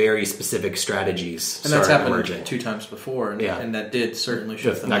 very specific strategies and that's happened emerging. 2 times before, and that did certainly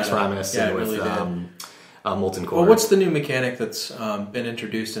shift the Next meta. Primus and with Molten Core. Well, what's the new mechanic that's been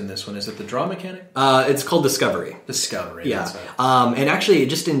introduced in this one? Is it the draw mechanic? It's called Discovery. Discovery, yeah. And actually,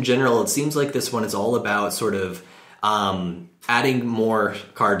 just in general, it seems like this one is all about sort of adding more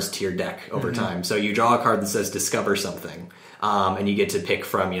cards to your deck over time. So you draw a card that says Discover something, and you get to pick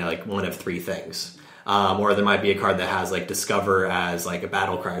from like one of 3 things. Or there might be a card that has like Discover as like a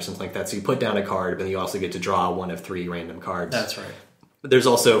battle cry or something like that. So you put down a card, but then you also get to draw one of 3 random cards. That's right. There's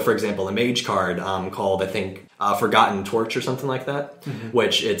also, for example, a mage card called, I think, Forgotten Torch or something like that,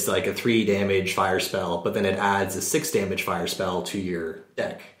 which it's like a 3 damage fire spell, but then it adds a 6 damage fire spell to your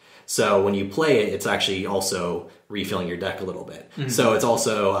deck. So when you play it, it's actually also refilling your deck a little bit. So it's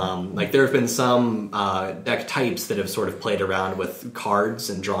also, like there have been some deck types that have sort of played around with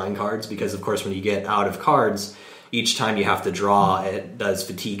cards and drawing cards, because of course when you get out of cards, each time you have to draw, it does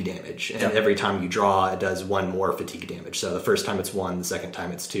fatigue damage. And every time you draw, it does 1 more fatigue damage. So the first time it's 1, the second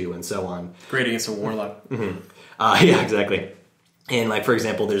time it's 2, and so on. Great against a warlock. Yeah, exactly. And like, for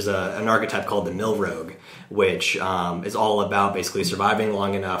example, there's an archetype called the Mill Rogue, which is all about basically surviving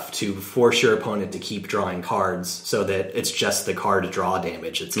long enough to force your opponent to keep drawing cards so that it's just the card draw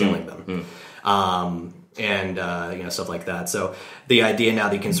damage that's killing them. And stuff like that. So the idea now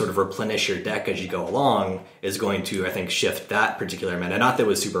that you can sort of replenish your deck as you go along is going to, I think, shift that particular meta. Not that it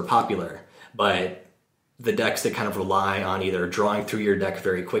was super popular, but the decks that kind of rely on either drawing through your deck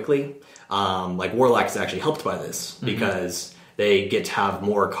very quickly, like Warlock is actually helped by this, because they get to have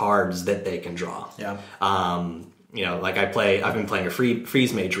more cards that they can draw. Yeah. Like I've been playing a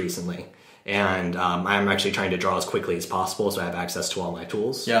freeze mage recently, and I'm actually trying to draw as quickly as possible so I have access to all my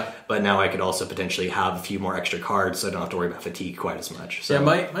tools. Yeah. But now I could also potentially have a few more extra cards so I don't have to worry about fatigue quite as much. So.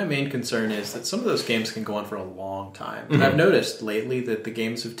 Yeah, my main concern is that some of those games can go on for a long time. And I've noticed lately that the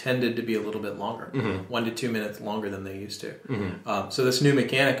games have tended to be a little bit longer, 1 to 2 minutes longer than they used to. So this new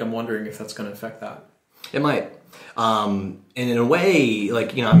mechanic, I'm wondering if that's going to affect that. It might. And in a way,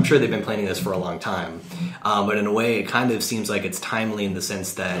 I'm sure they've been planning this for a long time. But in a way, it kind of seems like it's timely in the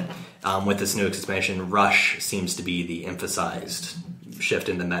sense that with this new expansion, Rush seems to be the emphasized shift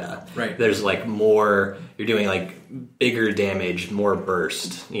in the meta. Right. There's more, you're doing bigger damage, more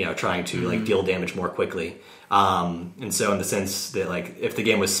burst, trying to deal damage more quickly. And so in the sense that if the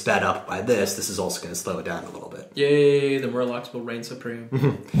game was sped up by this is also going to slow it down a little bit. Yay, the Murlocs will reign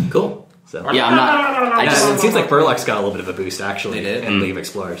supreme. Cool. So Yeah, I'm not. it seems like Murlocs got a little bit of a boost actually They did. in League of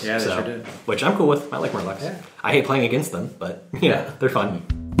Explorers. Yeah, they sure did. Which I'm cool with. I like Murlocs. Yeah. I hate playing against them, but they're fun.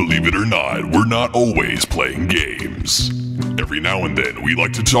 Believe it or not, we're not always playing games. Every now and then, we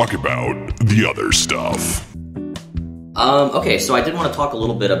like to talk about the other stuff. Okay, so I did want to talk a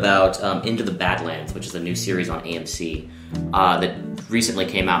little bit about Into the Badlands, which is a new series on AMC that recently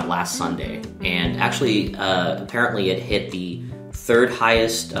came out last Sunday. And actually, apparently it hit the third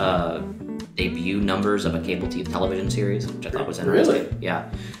highest debut numbers of a cable television series, which I thought was interesting. Really?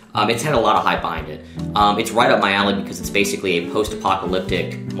 Yeah. It's had a lot of hype behind it. It's right up my alley because it's basically a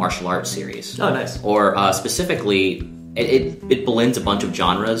post-apocalyptic martial arts series. Oh, nice. Or specifically, it blends a bunch of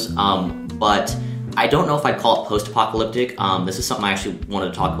genres, but I don't know if I'd call it post-apocalyptic. This is something I actually wanted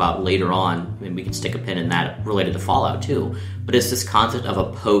to talk about later on, and we can stick a pin in that related to Fallout too. But it's this concept of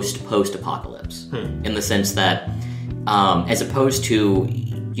a post-apocalypse, in the sense that as opposed to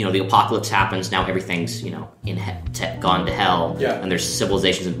the apocalypse happens, now everything's gone to hell, and there's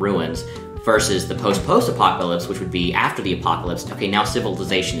civilizations in ruins. Versus the post-apocalypse, which would be after the apocalypse. Okay, now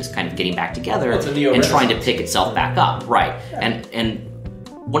civilization is kind of getting back together and trying to pick itself back up, right? Yeah. And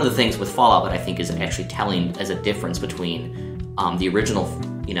one of the things with Fallout that I think is actually telling as a difference between the original,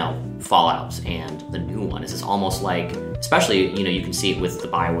 Fallouts and the new one is it's almost like, especially you can see it with the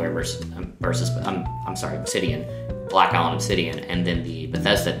BioWare versus Obsidian, Black Isle and Obsidian, and then the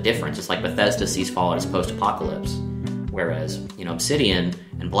Bethesda difference. It's like Bethesda sees Fallout as post-apocalypse, whereas Obsidian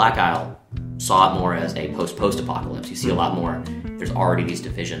and Black Isle saw it more as a post-apocalypse. You see a lot more. There's already these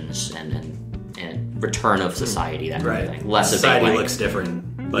divisions and return of society, that kind of thing. Less society of a, looks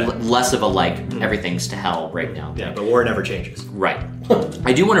different, but less of a everything's to hell breakdown. Yeah, but war never changes. Right.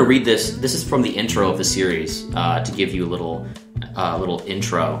 I do want to read this. This is from the intro of the series to give you a little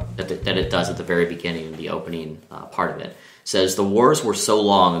intro that it does at the very beginning, the opening part of it. It says, "The wars were so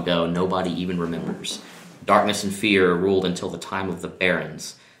long ago, nobody even remembers. Darkness and fear ruled until the time of the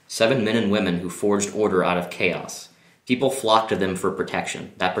Barons. 7 men and women who forged order out of chaos. People flocked to them for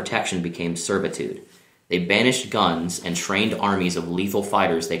protection. That protection became servitude. They banished guns and trained armies of lethal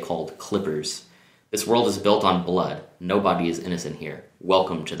fighters they called Clippers. This world is built on blood. Nobody is innocent here.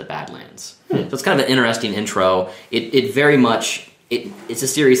 Welcome to the Badlands." So it's kind of an interesting intro. It very much... It's a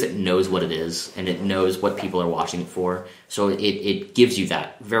series that knows what it is, and it knows what people are watching it for. So it gives you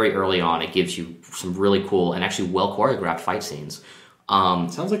that very early on. It gives you some really cool and actually well choreographed fight scenes.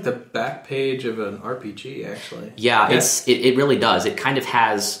 Sounds like the back page of an RPG, actually. Yeah, it really does. It kind of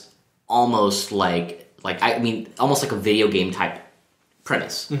has almost almost like a video game type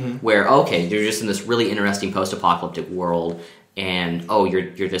premise, where you're just in this really interesting post-apocalyptic world, and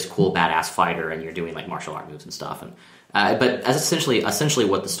you're this cool badass fighter, and you're doing martial art moves and stuff, and. But as essentially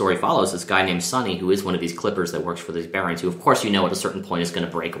what the story follows, this guy named Sonny, who is one of these Clippers that works for these Barons, who of course at a certain point is going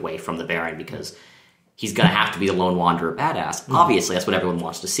to break away from the Baron because he's going to have to be the lone wanderer badass. Obviously, that's what everyone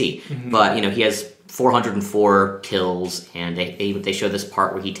wants to see. But he has 404 kills, and they show this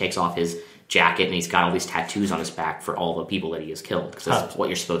part where he takes off his jacket and he's got all these tattoos on his back for all the people that he has killed, because that's what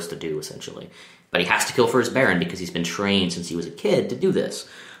you're supposed to do essentially. But he has to kill for his Baron because he's been trained since he was a kid to do this.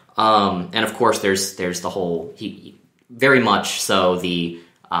 And of course, there's the whole very much so the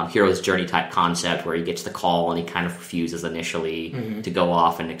hero's journey type concept where he gets the call and he kind of refuses initially to go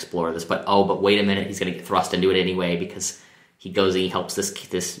off and explore this, but wait a minute, he's going to get thrust into it anyway because he goes and he helps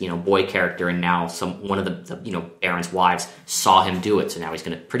this boy character, and now one of the Baron's wives saw him do it, so now he's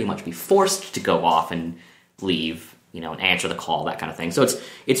going to pretty much be forced to go off and leave, and answer the call, that kind of thing. So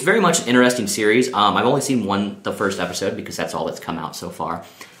it's very much an interesting series. I've only seen the first episode because that's all that's come out so far,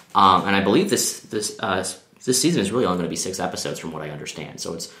 and I believe this season is really only going to be 6 episodes from what I understand.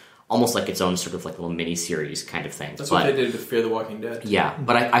 So it's almost like its own sort of like little mini series kind of thing. That's what they did with Fear the Walking Dead. Yeah,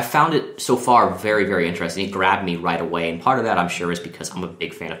 but I found it so far very, very interesting. It grabbed me right away, and part of that I'm sure is because I'm a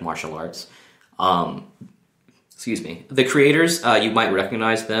big fan of martial arts. Excuse me. The creators, you might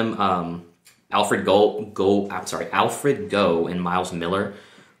recognize them. Alfred Go and Miles Miller.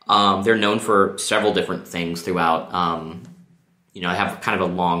 They're known for several different things throughout. They have kind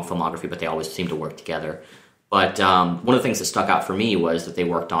of a long filmography, but they always seem to work together. But one of the things that stuck out for me was that they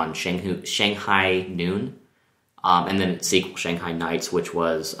worked on Shanghai Noon, and then its sequel, Shanghai Nights, which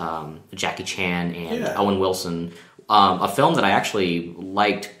was Jackie Chan and Owen Wilson, a film that I actually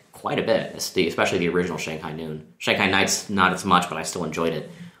liked quite a bit, especially the original Shanghai Noon. Shanghai Nights, not as much, but I still enjoyed it.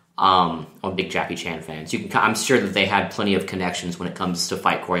 I'm a big Jackie Chan fan. So I'm sure that they had plenty of connections when it comes to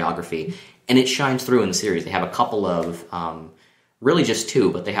fight choreography, and it shines through in the series. They have a couple of... really just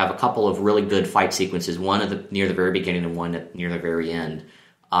two, but they have a couple of really good fight sequences, one near the very beginning and one near the very end,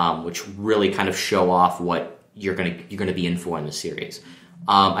 which really kind of show off what you're gonna be in for in the series.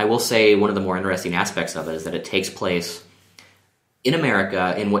 I will say one of the more interesting aspects of it is that it takes place in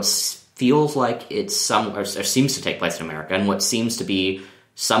America in what feels like or seems to take place in America, and what seems to be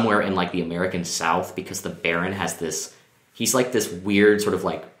somewhere in like the American South, because the Baron has he's like this weird sort of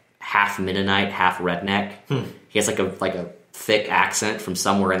like half Mennonite, half redneck. He has like a thick accent from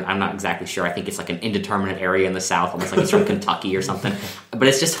somewhere, and I'm not exactly sure. I think it's like an indeterminate area in the South, almost like he's from Kentucky or something. But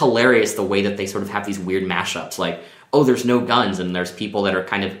it's just hilarious the way that they sort of have these weird mashups, like, oh, there's no guns, and there's people that are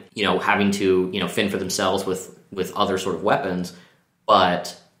kind of, having to, fend for themselves with other sort of weapons.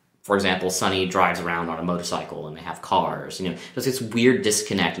 But, for example, Sonny drives around on a motorcycle, and they have cars. There's this weird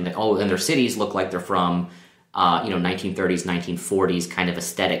disconnect, and their cities look like they're from, 1930s, 1940s kind of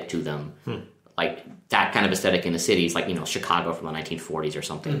aesthetic to them. Like that kind of aesthetic in the cities, like, Chicago from the 1940s or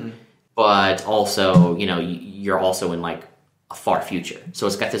something. Mm-hmm. But also, you're also in like a far future. So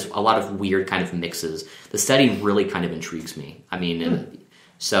it's got a lot of weird kind of mixes. The setting really kind of intrigues me. I mean,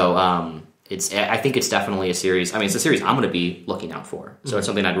 I think it's definitely a series. I mean, it's a series I'm going to be looking out for. So it's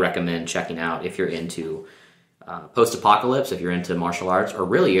something I'd recommend checking out if you're into post-apocalypse, if you're into martial arts, or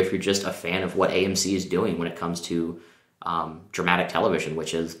really if you're just a fan of what AMC is doing when it comes to dramatic television,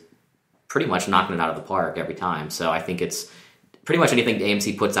 which is pretty much knocking it out of the park every time. So I think it's pretty much anything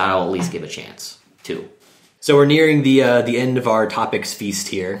AMC puts out, I'll at least give a chance to. So we're nearing the end of our topics feast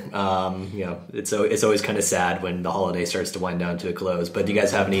here. It's always kind of sad when the holiday starts to wind down to a close. But do you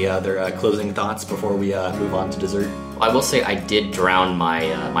guys have any other closing thoughts before we move on to dessert? Well, I will say I did drown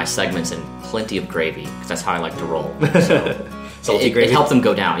my segments in plenty of gravy, because that's how I like to roll. So salty gravy? It helped them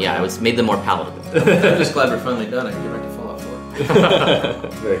go down. Yeah, it made them more palatable. I'm just glad we're finally done. I can get back to Fallout 4.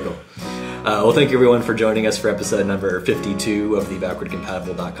 Very cool. Well, thank you everyone for joining us for episode number 52 of the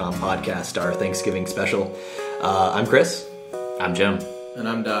Backward-Compatible.com podcast, our Thanksgiving special. I'm Chris. I'm Jim. And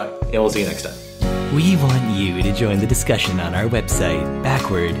I'm Doc. And we'll see you next time. We want you to join the discussion on our website,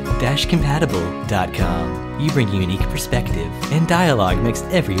 Backward-Compatible.com. You bring a unique perspective, and dialogue makes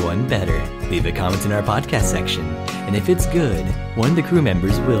everyone better. Leave a comment in our podcast section, and if it's good, one of the crew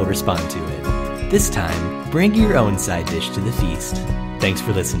members will respond to it. This time, bring your own side dish to the feast. Thanks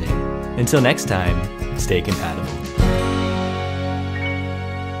for listening. Until next time, stay compatible.